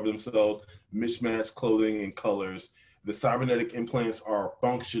to cover themselves, mismatched clothing and colors. The cybernetic implants are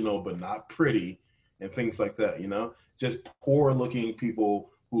functional but not pretty, and things like that. Just poor-looking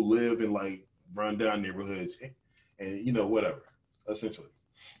people who live in like rundown neighborhoods, and whatever. Essentially.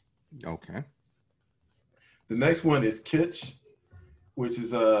 Okay. The next one is kitsch, which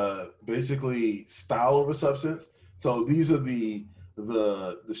is basically style over substance. So these are the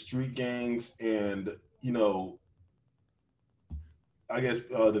street gangs and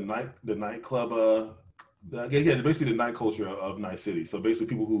the nightclub basically the night culture of Night City. So basically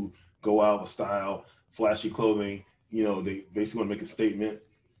people who go out with style, flashy clothing, they basically want to make a statement.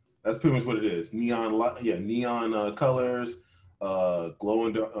 That's pretty much what it is. Neon colors, glow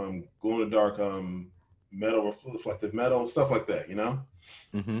in the dark metal, reflective metal, stuff like that.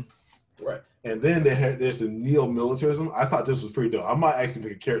 Mm-hmm. Right. And then there's the neo-militarism. I thought this was pretty dope. I might actually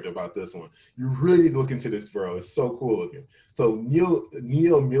make a character about this one. You really look into this, bro. It's so cool looking. So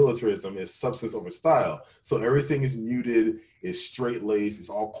neo-militarism is substance over style. So everything is muted, it's straight-laced, it's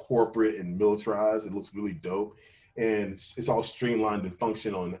all corporate and militarized. It looks really dope. And it's all streamlined and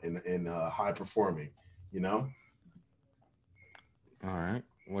functional and high performing, All right.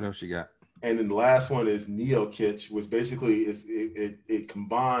 What else you got? And then the last one is neo kitsch, which basically it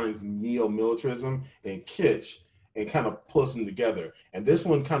combines neo militarism and kitsch and kind of puts them together. And this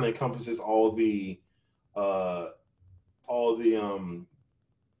one kind of encompasses all the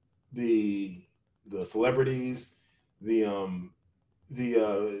celebrities, the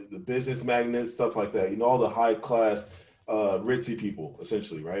business magnates, stuff like that. All the high class ritzy people,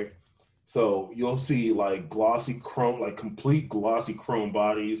 essentially, right? So you'll see like glossy chrome, like complete glossy chrome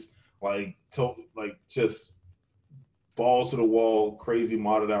bodies. Like just balls to the wall, crazy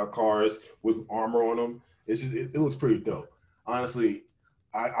modded out cars with armor on them. It looks pretty dope. Honestly,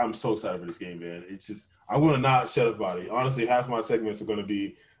 I'm so excited for this game, man. It's just I want to not shut up about it. Honestly, half my segments are going to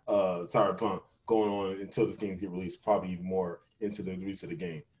be Cyberpunk going on until this game gets released. Probably even more into the release of the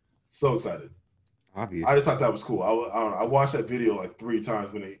game. So excited. Obviously, I just thought that was cool. I watched that video like 3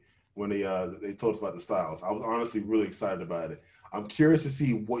 times when they told us about the styles. I was honestly really excited about it. I'm curious to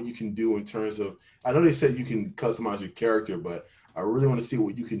see what you can do in terms of. I know they said you can customize your character, but I really want to see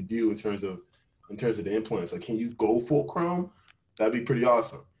what you can do in terms of the implants. Like, can you go full chrome? That'd be pretty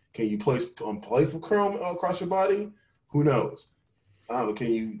awesome. Can you place some chrome across your body? Who knows?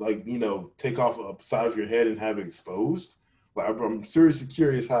 Can you take off a side of your head and have it exposed? Like, I'm seriously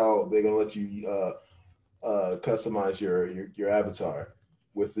curious how they're gonna let you customize your avatar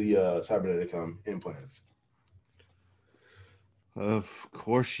with the cybernetic implants. Of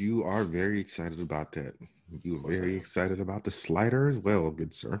course, you are very excited about that. You are very excited about the slider as well,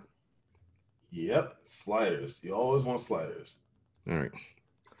 good sir. Yep, sliders. You always want sliders. All right.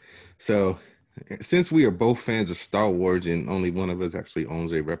 So, since we are both fans of Star Wars and only one of us actually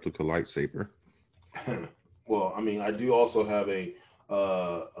owns a replica lightsaber. Well, I mean, I do also have a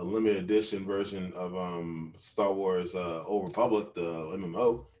limited edition version of Star Wars Old Republic, the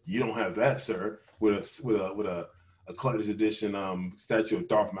MMO. You don't have that, sir, with a collector's edition statue of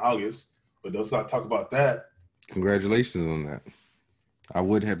Darth Malgus, but let's not talk about that. Congratulations on that. I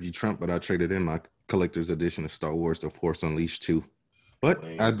would have you Trump, but I traded in my collector's edition of Star Wars: The Force Unleashed 2. But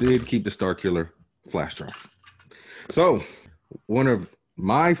I did keep the Star Killer flash drive. So, one of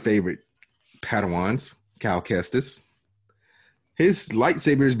my favorite Padawans, Cal Kestis, his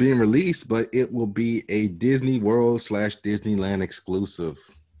lightsaber is being released, but it will be a Disney World / Disneyland exclusive,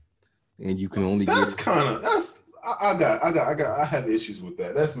 and you can only get. I have issues with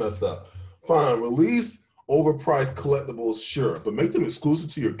that. That's messed up. Fine, release overpriced collectibles, sure, but make them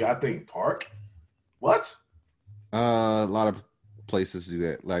exclusive to your goddamn park. What? A lot of places do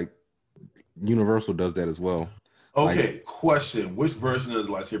that. Like Universal does that as well. Okay, question: which version of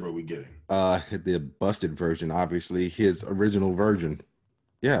the lightsaber are we getting? The busted version, obviously. His original version.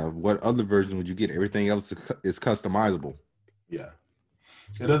 Yeah. What other version would you get? Everything else is customizable. Yeah.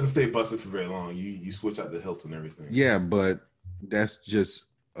 It doesn't stay busted for very long. You switch out the hilt and everything. Yeah, but that's just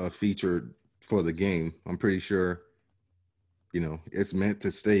a feature for the game. I'm pretty sure, it's meant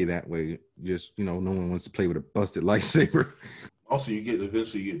to stay that way. Just, no one wants to play with a busted lightsaber. Also,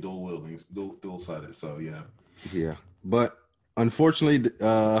 eventually you get dual wielding, dual-sided, so yeah. Yeah, but unfortunately,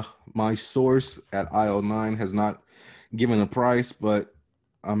 my source at IO9 has not given a price, but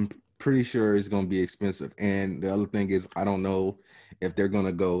I'm pretty sure it's going to be expensive. And the other thing is, I don't know if they're going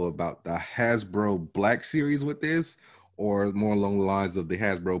to go about the Hasbro Black Series with this or more along the lines of the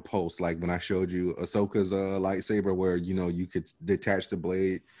Hasbro Pulse, like when I showed you Ahsoka's lightsaber where, you could detach the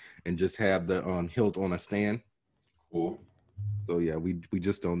blade and just have the hilt on a stand. Cool. So, yeah, we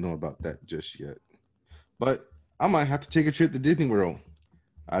just don't know about that just yet. But I might have to take a trip to Disney World.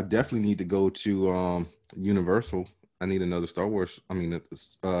 I definitely need to go to Universal. I need another Star Wars.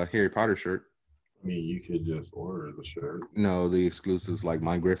 Harry Potter shirt. I mean, you could just order the shirt. No, the exclusives, like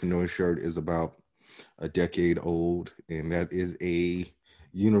my Gryffindor shirt is about a decade old, and that is a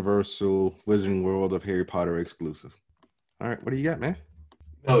Universal Wizarding World of Harry Potter exclusive. All right, what do you got, man?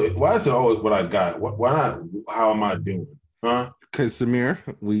 No, why is it always what I got? Why not? How am I doing? Huh? Because Samir,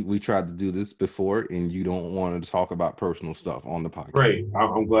 we tried to do this before, and you don't want to talk about personal stuff on the podcast. Great.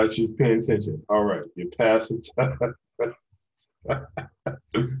 I'm glad she's paying attention. All right. You're passing time. All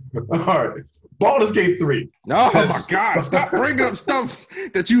right. Baldur's Gate 3. Oh my God! Stop bringing up stuff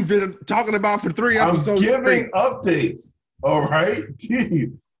that you've been talking about for 3 episodes. I'm giving updates. All right.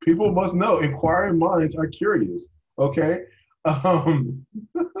 Jeez. People must know. Inquiring minds are curious. Okay.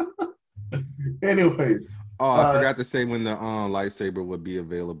 Anyways. Oh, I forgot to say when the lightsaber would be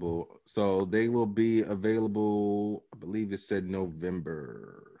available. So they will be available. I believe it said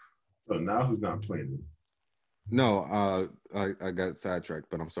November. So now who's not playing it? No, I got sidetracked,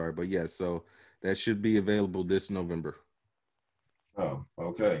 but I'm sorry. But yeah, so that should be available this November. Oh,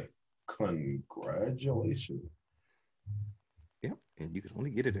 okay. Congratulations. Yep, and you can only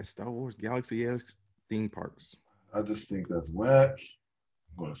get it at Star Wars Galaxy Edge theme parks. I just think that's whack.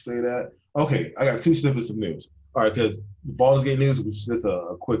 I'm going to say that. Okay, I got 2 snippets of news. All right, because the Baldur's Gate news was just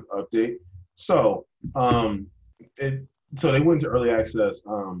a quick update. So, so they went to early access.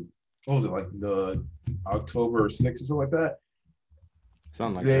 What was it, like the October 6th or something like that?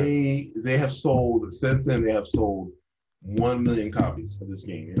 Something like that. They have sold, since then, they have sold 1 million copies of this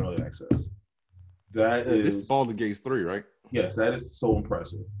game in early access. That is. This is Baldur's Gate 3, right? Yes, that is so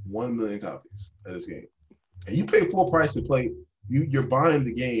impressive. 1 million copies of this game. And you pay full price to play. You're buying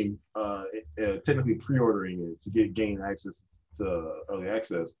the game, technically pre-ordering it to gain access to early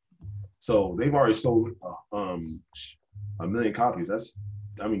access. So they've already sold 1 million copies.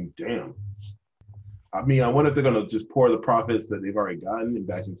 Damn. I wonder if they're gonna just pour the profits that they've already gotten and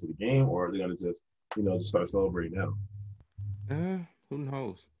back into the game, or they're gonna just start celebrating now. Who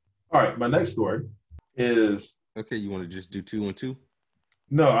knows? All right, my next story is. Okay, you want to just do 2 and 2?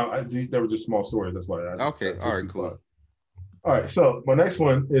 No, they were just small stories. That's why. Okay, all right, cool. All right, so my next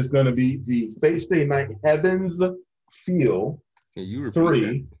one is going to be the Fate Stay Night Heavens Feel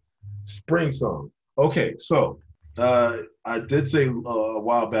 3 Spring Song. Okay, so I did say a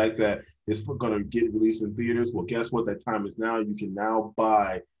while back that it's going to get released in theaters. Well, guess what? That time is now. You can now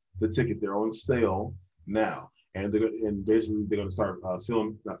buy the tickets. They're on sale now, and basically they're going to start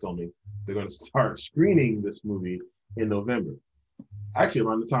They're going to start screening this movie in November. Actually,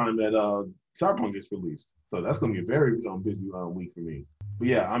 around the time that Cyberpunk gets released. So that's going to be a very busy week for me. But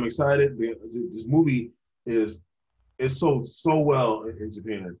yeah, I'm excited. This movie is so well in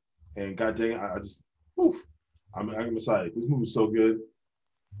Japan, and god dang, I'm excited. This movie's so good.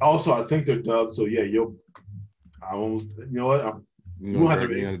 Also, I think they're dubbed. So yeah, I almost, you know what? You want to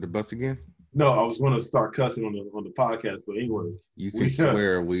be under the bus again? No, I was going to start cussing on the podcast, but anyways, you can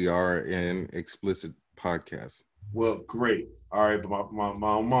swear we are an explicit podcast. Well, great. All right, but my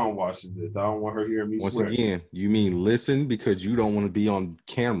mom watches this. I don't want her hearing me Once swear. again, you mean listen because you don't want to be on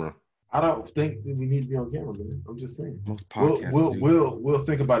camera. I don't think that we need to be on camera, man. I'm just saying. Most podcasts we'll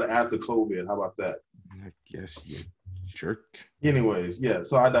think about it after COVID. How about that? I guess you jerk. Anyways, yeah.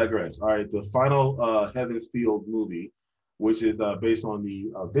 So I digress. All right, the final Heaven's Feel movie, which is based on the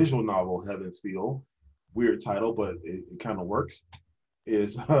visual novel Heaven's Feel, weird title, but it kind of works,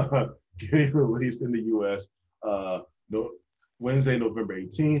 is getting released in the U.S. Wednesday, November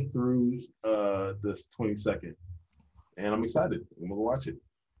 18th through this 22nd. And I'm excited. I'm going to watch it.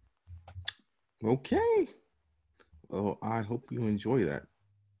 Okay. Well, I hope you enjoy that.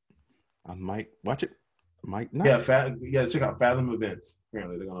 I might watch it. Might not. Yeah, check out Fathom Events.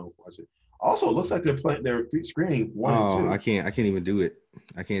 Apparently, they're going to watch it. Also, it looks like they're screening 1 and 2. I can't even do it.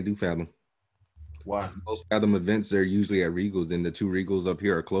 I can't do Fathom. Why? Most Fathom events, they're usually at Regals, and the 2 Regals up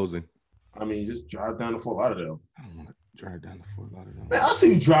here are closing. Just drive down to Fort Lauderdale. I don't want to drive down to Fort Lauderdale. Man, I'll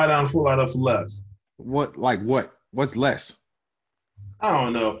see you drive down to Fort Lauderdale for less. What? Like what? What's less? I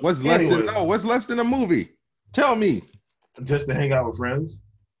don't know. What's less than a movie? Tell me. Just to hang out with friends.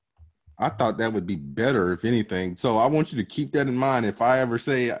 I thought that would be better, if anything. So I want you to keep that in mind. If I ever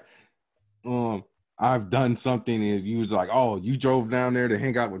say, I've done something, and you was like, oh, you drove down there to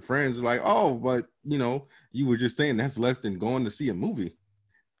hang out with friends, like, oh, but you were just saying that's less than going to see a movie.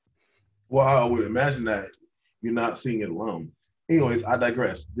 Well, I would imagine that you're not seeing it alone. Anyways, I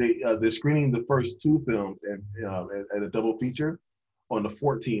digress. They're screening the first 2 films at a double feature on the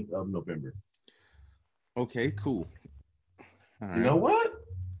 14th of November. Okay, cool. All right. You know what?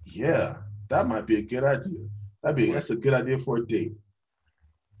 Yeah, that might be a good idea. That's a good idea for a date.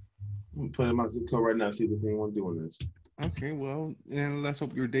 I'm gonna put in my zip code right now and see if there's anyone doing this. Okay, well, and let's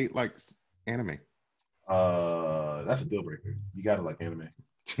hope your date likes anime. That's a deal breaker. You gotta like anime.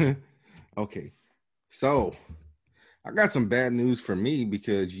 Okay, so I got some bad news for me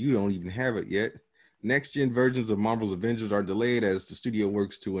because you don't even have it yet. Next gen versions of Marvel's Avengers are delayed as the studio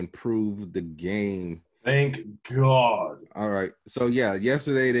works to improve the game. Thank God. All right. So yeah,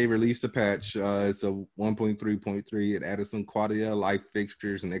 yesterday they released a patch. It's a 1.3.3. It added some quality of life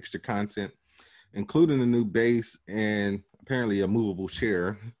fixtures and extra content, including a new base and apparently a movable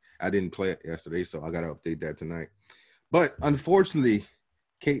chair. I didn't play it yesterday, so I got to update that tonight. But unfortunately,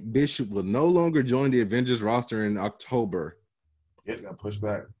 Kate Bishop will no longer join the Avengers roster in October. It got pushed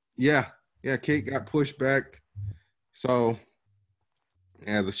back. Yeah, Kate got pushed back. So,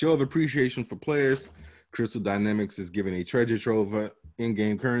 as a show of appreciation for players, Crystal Dynamics is giving a treasure trove of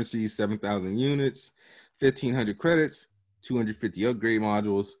in-game currency, 7,000 units, 1,500 credits, 250 upgrade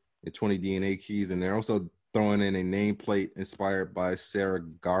modules, and 20 DNA keys. And they're also throwing in a nameplate inspired by Sarah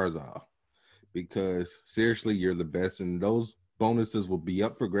Garza, because seriously, you're the best. And those bonuses will be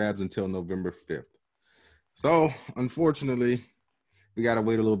up for grabs until November 5th. So, unfortunately, we got to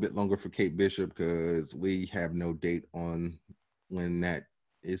wait a little bit longer for Kate Bishop because we have no date on when that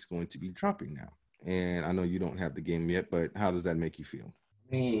is going to be dropping now. And I know you don't have the game yet, but how does that make you feel?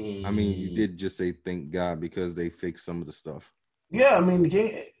 I mean, you did just say thank God because they fixed some of the stuff. Yeah, I mean, the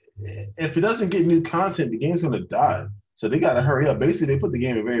game, if it doesn't get new content, the game's going to die. So they got to hurry up. Basically, they put the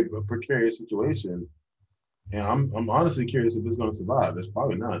game in a very precarious situation. And I'm honestly curious if it's going to survive. It's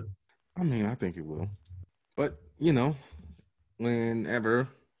probably not. I mean, I think it will. But, you know, whenever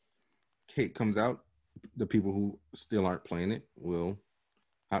Kate comes out, the people who still aren't playing it will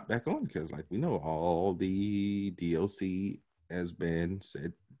hop back on because, like, we know all the DLC has been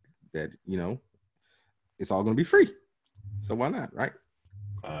said that, you know, it's all going to be free. So why not, right?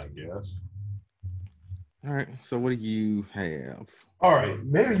 I guess. All right. So what do you have? All right.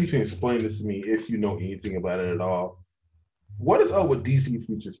 Maybe you can explain this to me if you know anything about it at all. What is up with DC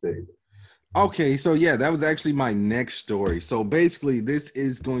Future State? Okay, so yeah, that was actually my next story. So basically, this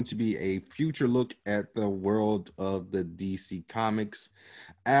is going to be a future look at the world of the DC Comics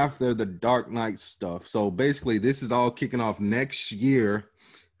after the Dark Knight stuff. So basically, this is all kicking off next year.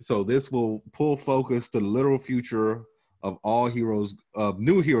 So this will pull focus to the literal future of all heroes, of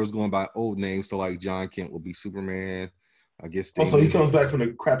new heroes going by old names. So like John Kent will be Superman. I guess. Also, he comes back from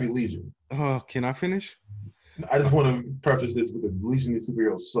the crappy Legion. Can I finish? I just want to preface this with the Legion of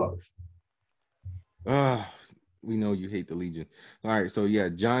Superheroes sucks. We know you hate the Legion. All right, so yeah,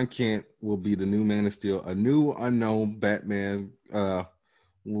 John Kent will be the new Man of Steel. A new unknown Batman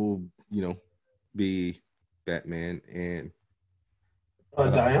will, you know, be Batman. And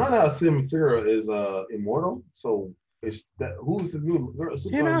Diana Themyscira is immortal. So it's that who's the new girl?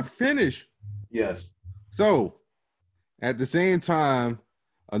 Can I finish? Yes. So at the same time,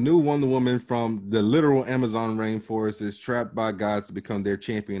 a new Wonder Woman from the literal Amazon rainforest is trapped by gods to become their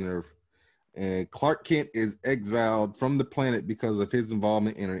champion Earth. And Clark Kent is exiled from the planet because of his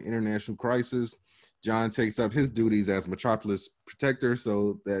involvement in an international crisis. John takes up his duties as Metropolis protector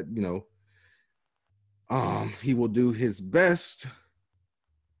so that, you know, he will do his best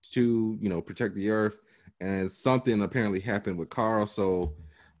to, you know, protect the Earth. And something apparently happened with Carl, so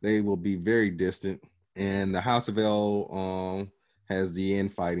they will be very distant. And the House of L has the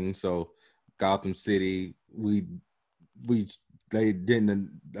infighting. So Gotham City, they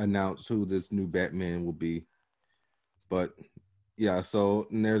didn't announce who this new Batman will be. But yeah, so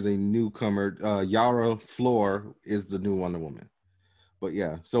there's a newcomer. Yara Flor is the new Wonder Woman. But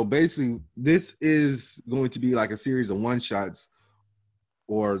yeah, so basically this is going to be like a series of one-shots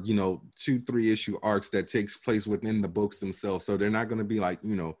or, you know, 2-3 issue arcs that takes place within the books themselves. So they're not going to be like,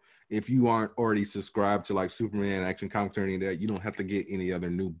 you know, if you aren't already subscribed to like Superman, Action Comics or any of that, you don't have to get any other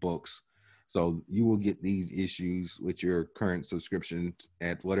new books. So you will get these issues with your current subscription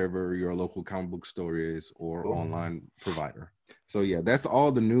at whatever your local comic book store is or online provider. So yeah, that's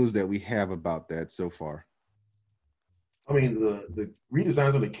all the news that we have about that so far. I mean, the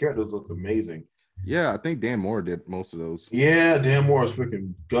redesigns of the characters look amazing. Yeah, I think Dan Moore did most of those. Yeah, Dan Moore is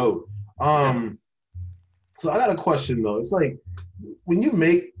freaking GOAT. So I got a question though. It's like when you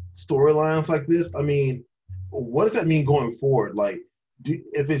make storylines like this, I mean, what does that mean going forward? Like,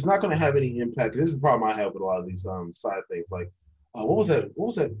 if it's not going to have any impact, this is the problem I have with a lot of these side things. Like, what was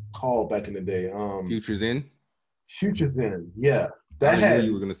that called back in the day? Futures In. Futures In, yeah. I knew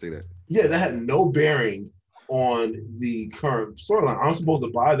you were going to say that. Yeah, that had no bearing on the current storyline. I'm supposed to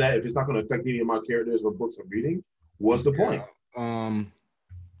buy that if it's not going to affect any of my characters or books I'm reading. What's the point?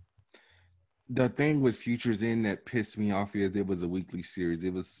 The thing with Futures In that pissed me off is it was a weekly series.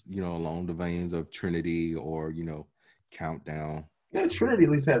 It was, you know, along the veins of Trinity or, you know, Countdown. Yeah, Trinity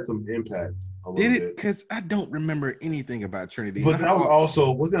at least had some impact. Did it? Because I don't remember anything about Trinity. But that was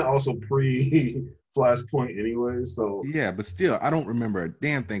wasn't it also pre-Flashpoint anyway? So yeah, but still, I don't remember a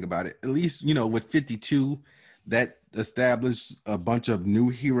damn thing about it. At least, you know, with 52, that established a bunch of new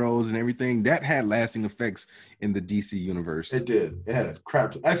heroes and everything. That had lasting effects in the DC universe. It did. It had a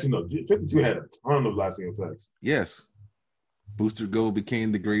crap. Actually, no. 52 had a ton of lasting effects. Yes. Booster Gold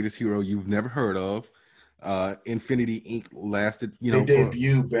became the greatest hero you've never heard of. Infinity Inc. lasted, They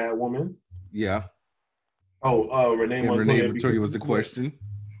debuted Batwoman. Yeah. Oh, Renee Montoya was the question.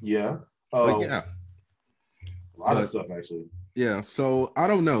 Yeah. But yeah. A lot of stuff, actually. Yeah, so I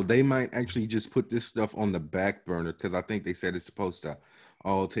don't know. They might actually just put this stuff on the back burner because I think they said it's supposed to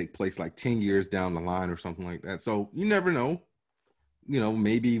all take place like 10 years down the line or something like that. So you never know.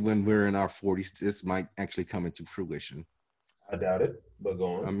 Maybe when we're in our 40s, this might actually come into fruition. I doubt it, but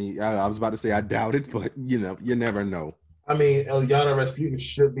go on. I mean, I was about to say I doubt it, but you never know. I mean, Ilyana Rasputin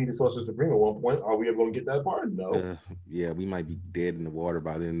should be the Sorcerer Supreme at one point. Are we ever going to get that part? No. Yeah, we might be dead in the water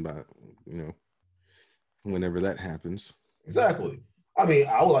by then, whenever that happens. Exactly. I mean,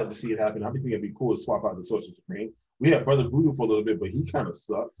 I would like to see it happen. I think it'd be cool to swap out the Sorcerer Supreme. We had Brother Voodoo for a little bit, but he kind of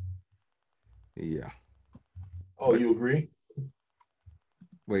sucked. Yeah. Oh, you agree?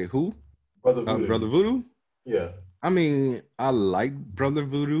 Wait, who? Brother Voodoo. Brother Voodoo? Yeah. I mean, I like Brother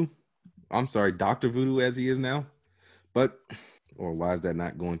Voodoo. I'm sorry, Dr. Voodoo as he is now. But, or why is that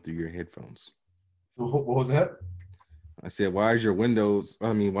not going through your headphones? So what was that? I said, why is your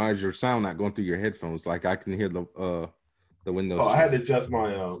sound not going through your headphones? Like I can hear the windows. Oh, I had to adjust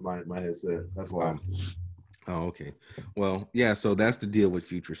my my headset. That's why. Oh, okay. Well, yeah, so that's the deal with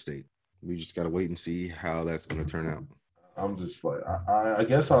Future State. We just got to wait and see how that's going to turn out. I'm just like, I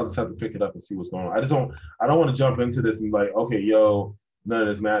guess I'll just have to pick it up and see what's going on. I don't want to jump into this and be like, okay, none of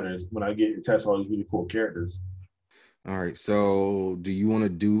this matters when I get attached to all these really cool characters. All right. So do you want to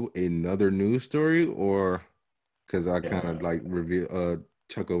do another news story or because I kind of like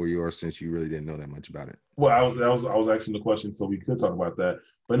took over yours since you really didn't know that much about it? Well, I was asking the question so we could talk about that.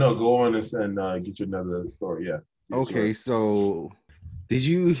 But no, go on and get you another story. Yeah. Okay, so did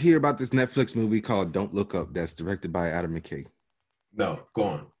you hear about this Netflix movie called Don't Look Up that's directed by Adam McKay? No, go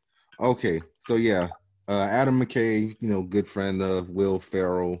on. Okay, so yeah, Adam McKay, good friend of Will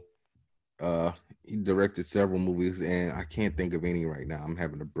Ferrell. He directed several movies, and I can't think of any right now. I'm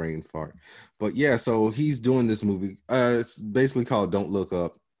having a brain fart. But yeah, so he's doing this movie. It's basically called Don't Look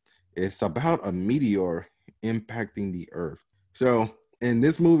Up. It's about a meteor impacting the Earth. So, and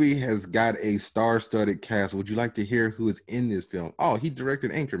this movie has got a star-studded cast. Would you like to hear who is in this film? Oh, he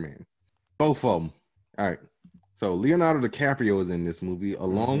directed Anchorman. Both of them. All right. So Leonardo DiCaprio is in this movie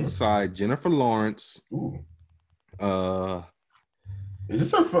alongside Jennifer Lawrence. Ooh. Is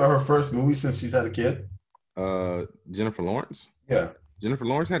this her first movie since she's had a kid? Jennifer Lawrence? Yeah. Jennifer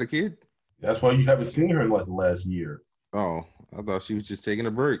Lawrence had a kid? That's why you haven't seen her in like the last year. Oh, I thought she was just taking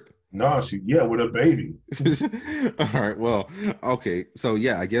a break. No, with a baby. All right. Well, okay. So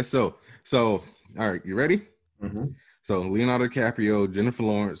yeah, I guess so. So, all right, you ready? Mm-hmm. So Leonardo DiCaprio, Jennifer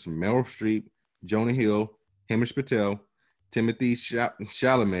Lawrence, Meryl Streep, Jonah Hill, Himesh Patel, Timothy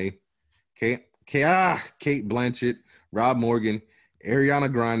Chalamet, Kate Blanchett, Rob Morgan, Ariana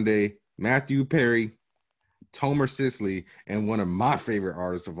Grande, Matthew Perry, Tomer Sisley, and one of my favorite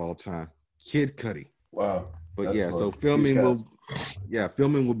artists of all time, Kid Cudi. Wow. But that's yeah, so filming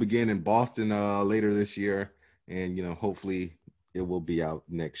will begin in Boston later this year, and hopefully it will be out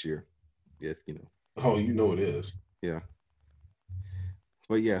next year. If Oh, it is. Yeah.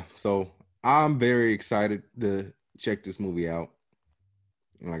 But yeah, so I'm very excited to check this movie out.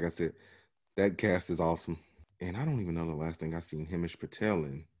 And like I said, that cast is awesome. And I don't even know the last thing I seen Himesh Patel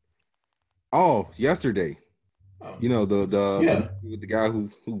in. Oh, yesterday. Oh. The guy who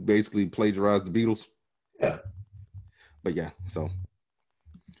basically plagiarized the Beatles. Yeah. But yeah, so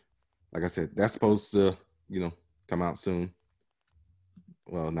like I said, that's supposed to, come out soon.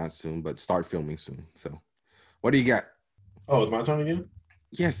 Well, not soon, but start filming soon. So what do you got? Oh, it's my turn again?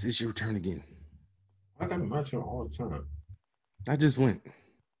 Yes, it's your turn again. I got my turn all the time. I just went.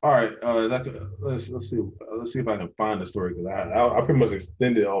 All right, let's see. Let's see if I can find the story because I pretty much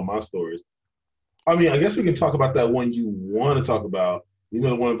extended all my stories. I mean, I guess we can talk about that one you want to talk about.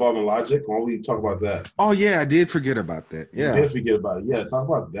 The one involving Logic. Why don't we talk about that? Oh yeah, I did forget about that. Yeah, you did forget about it. Yeah, talk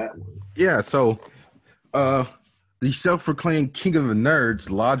about that one. Yeah, so the self-proclaimed king of the nerds,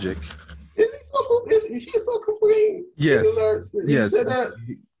 Logic. Is he self-proclaimed? Yes. Yes.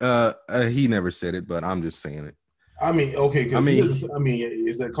 He never said it, but I'm just saying it. I mean, okay.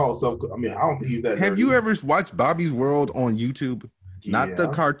 Is that called self? I mean, I don't think he's that. Have you ever watched Bobby's World on YouTube? Yeah. Not the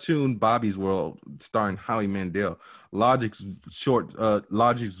cartoon Bobby's World starring Howie Mandel. Logic's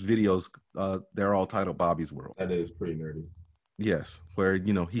videos, they're all titled Bobby's World. That is pretty nerdy. Yes, where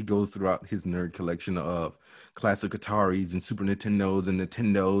he goes throughout his nerd collection of classic Ataris and Super Nintendos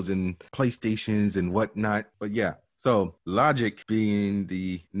and PlayStations and whatnot. But yeah, so Logic, being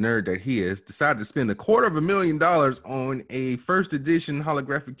the nerd that he is, decided to spend $250,000 on a first edition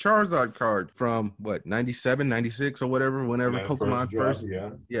holographic Charizard card from what, 97, 96 or whatever, whenever Pokemon first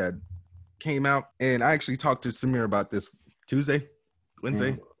came out. And I actually talked to Samir about this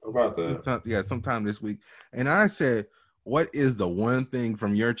Wednesday, about that. sometime this week, and I said, what is the one thing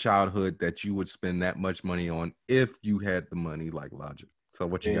from your childhood that you would spend that much money on if you had the money like Logic? So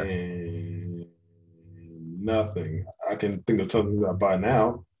what you got? Nothing. I can think of something that I buy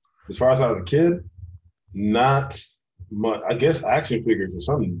now. As far as I was a kid, not much. I guess action figures or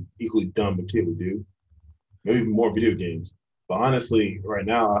something equally dumb a kid would do. Maybe more video games. But honestly, right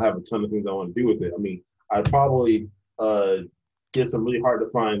now I have a ton of things I want to do with it. I mean, I'd probably get some really hard to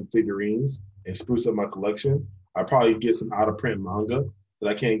find figurines and spruce up my collection. I'd probably get some out of print manga that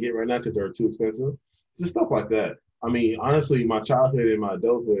I can't get right now because they're too expensive. Just stuff like that. I mean, honestly, my childhood and my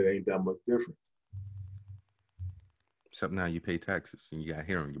adulthood ain't that much different. Except now you pay taxes and you got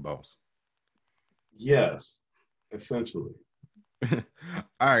hair on your boss. Yes, essentially. All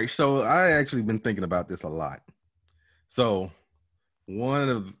right. So I actually been thinking about this a lot. So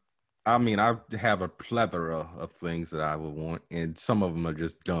I have a plethora of things that I would want, and some of them are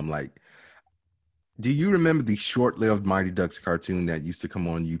just dumb. Like, do you remember the short-lived Mighty Ducks cartoon that used to come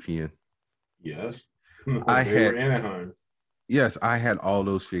on UPN? Yes. I had Anaheim. Yes, I had all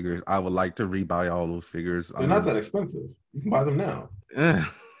those figures. I would like to rebuy all those figures. They're not that expensive. You can buy them now.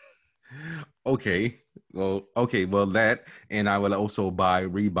 Okay. Well, that, and I would also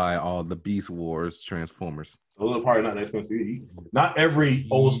rebuy all the Beast Wars Transformers. Those are probably not that expensive. Not every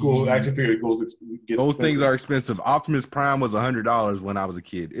old school action figure gets those things are expensive. Optimus Prime was $100 when I was a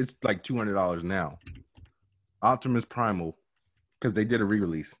kid. It's like $200 now. Optimus Primal, because they did a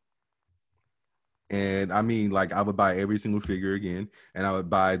re-release. And I mean, like, I would buy every single figure again, and I would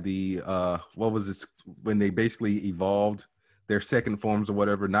buy the what was this when they basically evolved their second forms or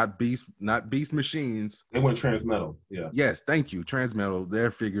whatever, not beast machines. They went Transmetal. Yeah. Yes, thank you. Transmetal,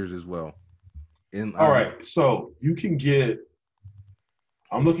 their figures as well. And all right, so you can get.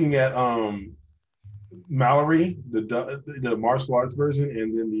 I'm looking at Mallory, the martial arts version,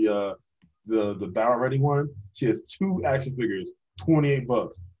 and then the battle ready one. She has 2 action figures,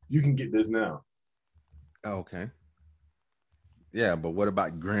 $28. You can get this now. Okay. Yeah, but what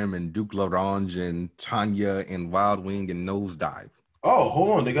about Grimm and Duke Larange and Tanya and Wild Wing and Nosedive? Oh,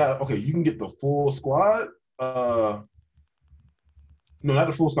 hold on. You can get the full squad. No, not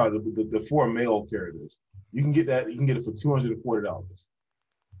the full squad, the 4 male characters. You can get that. You can get it for $240.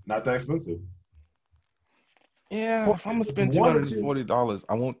 Not that expensive. Yeah, if I'm gonna spend $240,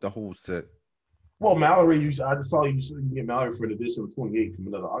 I want the whole set. Well, Mallory, I just saw you can get Mallory for an additional $28 from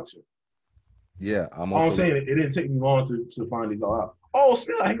another auction. Yeah, I'm saying it didn't take me long to find these all out. Oh,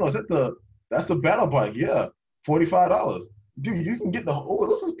 snap! Hang on, that's the battle bike. Yeah, $45. Dude, you can get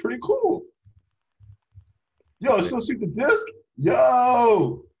this is pretty cool. Yo, still shoot the disc.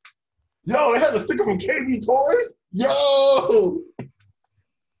 Yo, it has a sticker from KB Toys. Yo,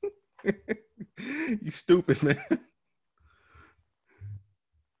 you stupid, man.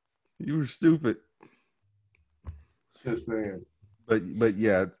 You were stupid. Just saying. But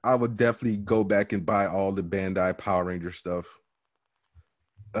yeah, I would definitely go back and buy all the Bandai Power Ranger stuff.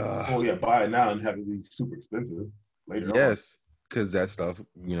 Oh yeah, buy it now and have it be super expensive later on. Yes, because that stuff,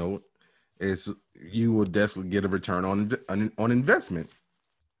 you will definitely get a return on investment.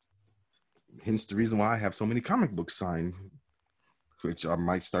 Hence the reason why I have so many comic books signed, which I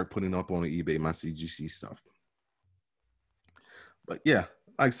might start putting up on eBay, my CGC stuff. But yeah,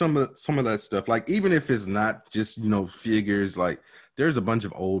 like some of that stuff, like even if it's not just figures, like there's a bunch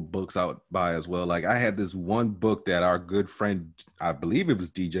of old books out by as well. Like I had this one book that our good friend, I believe it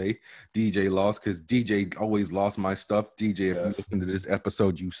was DJ lost, because DJ always lost my stuff. DJ, if you listen to this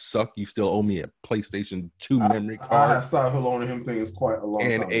episode, you suck. You still owe me a PlayStation 2 memory card. I have started loaning him things quite a long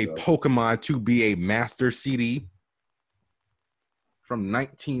time and a Pokemon 2BA Master CD from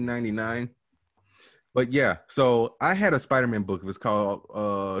 1999. But yeah, so I had a Spider-Man book. It was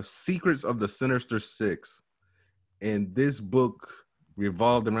called Secrets of the Sinister Six. And this book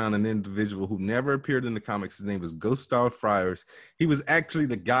revolved around an individual who never appeared in the comics. His name was Gustav Friars. He was actually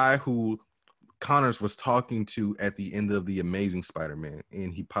the guy who Connors was talking to at the end of The Amazing Spider-Man.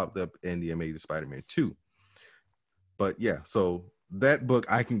 And he popped up in The Amazing Spider-Man 2. But yeah, so that book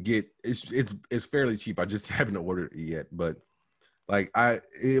I can get. It's fairly cheap. I just haven't ordered it yet. But like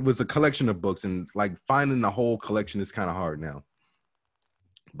it was a collection of books, and like finding the whole collection is kind of hard now.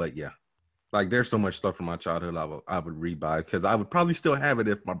 But yeah. Like, there's so much stuff from my childhood I would rebuy because I would probably still have it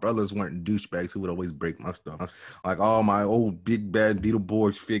if my brothers weren't douchebags who would always break my stuff. Like all my old Big Bad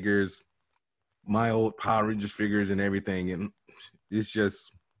Beetleborgs figures, my old Power Rangers figures, and everything. And it's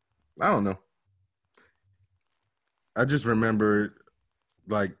just, I don't know. I just remember,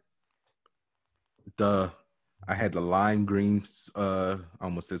 like, I had the lime green, I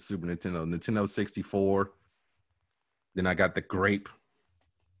almost said Super Nintendo 64. Then I got the grape.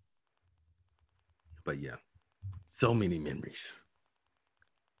 But yeah, so many memories.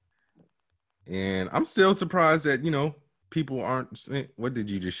 And I'm still surprised that, people aren't saying, what did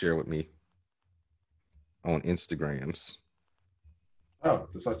you just share with me on Instagrams? Oh,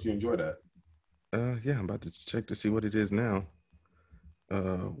 I thought you enjoyed that. Yeah, I'm about to check to see what it is now.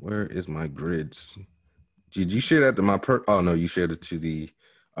 Where is my grids? Did you share that to my oh no, you shared it to the,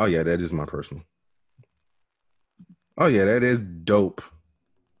 oh yeah, that is my personal. Oh yeah, that is dope.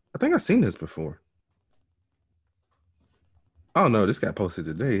 I think I've seen this before. Oh no, this got posted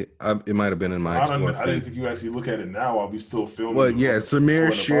today. It might have been in my I Explore didn't feed. think you actually look at it now while we still filming. Well, yeah,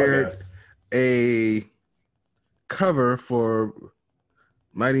 Samir shared a cover for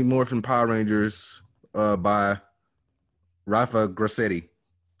Mighty Morphin Power Rangers by Rafa Grassetti.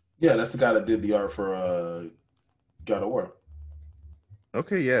 Yeah, that's the guy that did the art for God of War.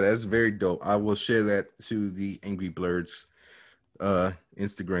 Okay, yeah, that's very dope. I will share that to the Angry Blurs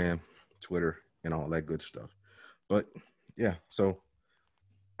Instagram, Twitter, and all that good stuff. But yeah, so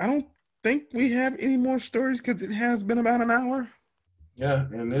I don't think we have any more stories because it has been about an hour. Yeah,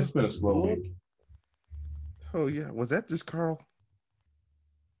 and it's been a slow week. Oh yeah, was that just Carl?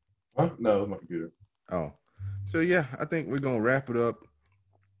 Huh? No, it was my computer. Oh, so yeah, I think we're gonna wrap it up.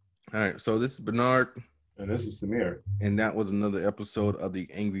 All right, so this is Bernard. And this is Samir. And that was another episode of the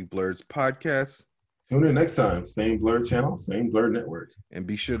Angry Blurs podcast. Tune in next time. Same Blur channel, same Blur network. And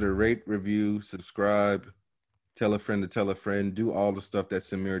be sure to rate, review, subscribe, tell a friend to tell a friend, do all the stuff that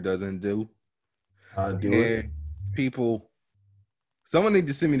Samir doesn't do. People, someone need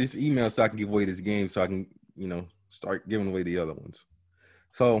to send me this email so I can give away this game so I can, start giving away the other ones.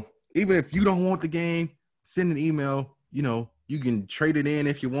 So even if you don't want the game, send an email, you can trade it in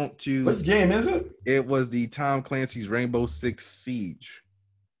if you want to. Which game is it? It was the Tom Clancy's Rainbow Six Siege.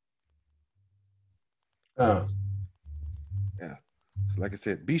 Oh. Yeah. So like I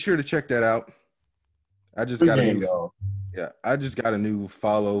said, be sure to check that out. I just got a new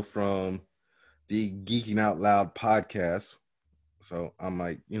follow from the Geeking Out Loud podcast. So I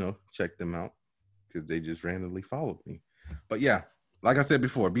might, check them out because they just randomly followed me. But yeah, like I said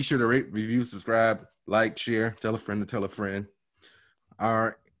before, be sure to rate, review, subscribe, like, share, tell a friend to tell a friend.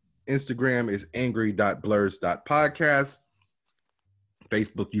 Our Instagram is angry.blurs.podcast.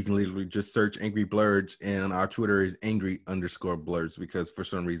 Facebook, you can literally just search Angry Blurs, and our Twitter is angry_blurs because for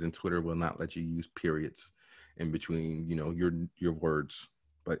some reason Twitter will not let you use periods in between, your words.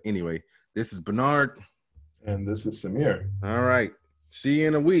 But anyway, this is Bernard. And this is Samir. All right. See you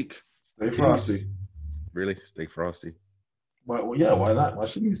in a week. Stay frosty. Really? Stay frosty? Well, yeah, why not? Why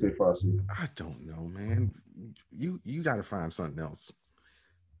shouldn't you stay frosty? I don't know, man. You got to find something else.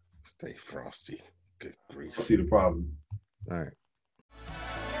 Stay frosty. Good grief. I see the problem. All right.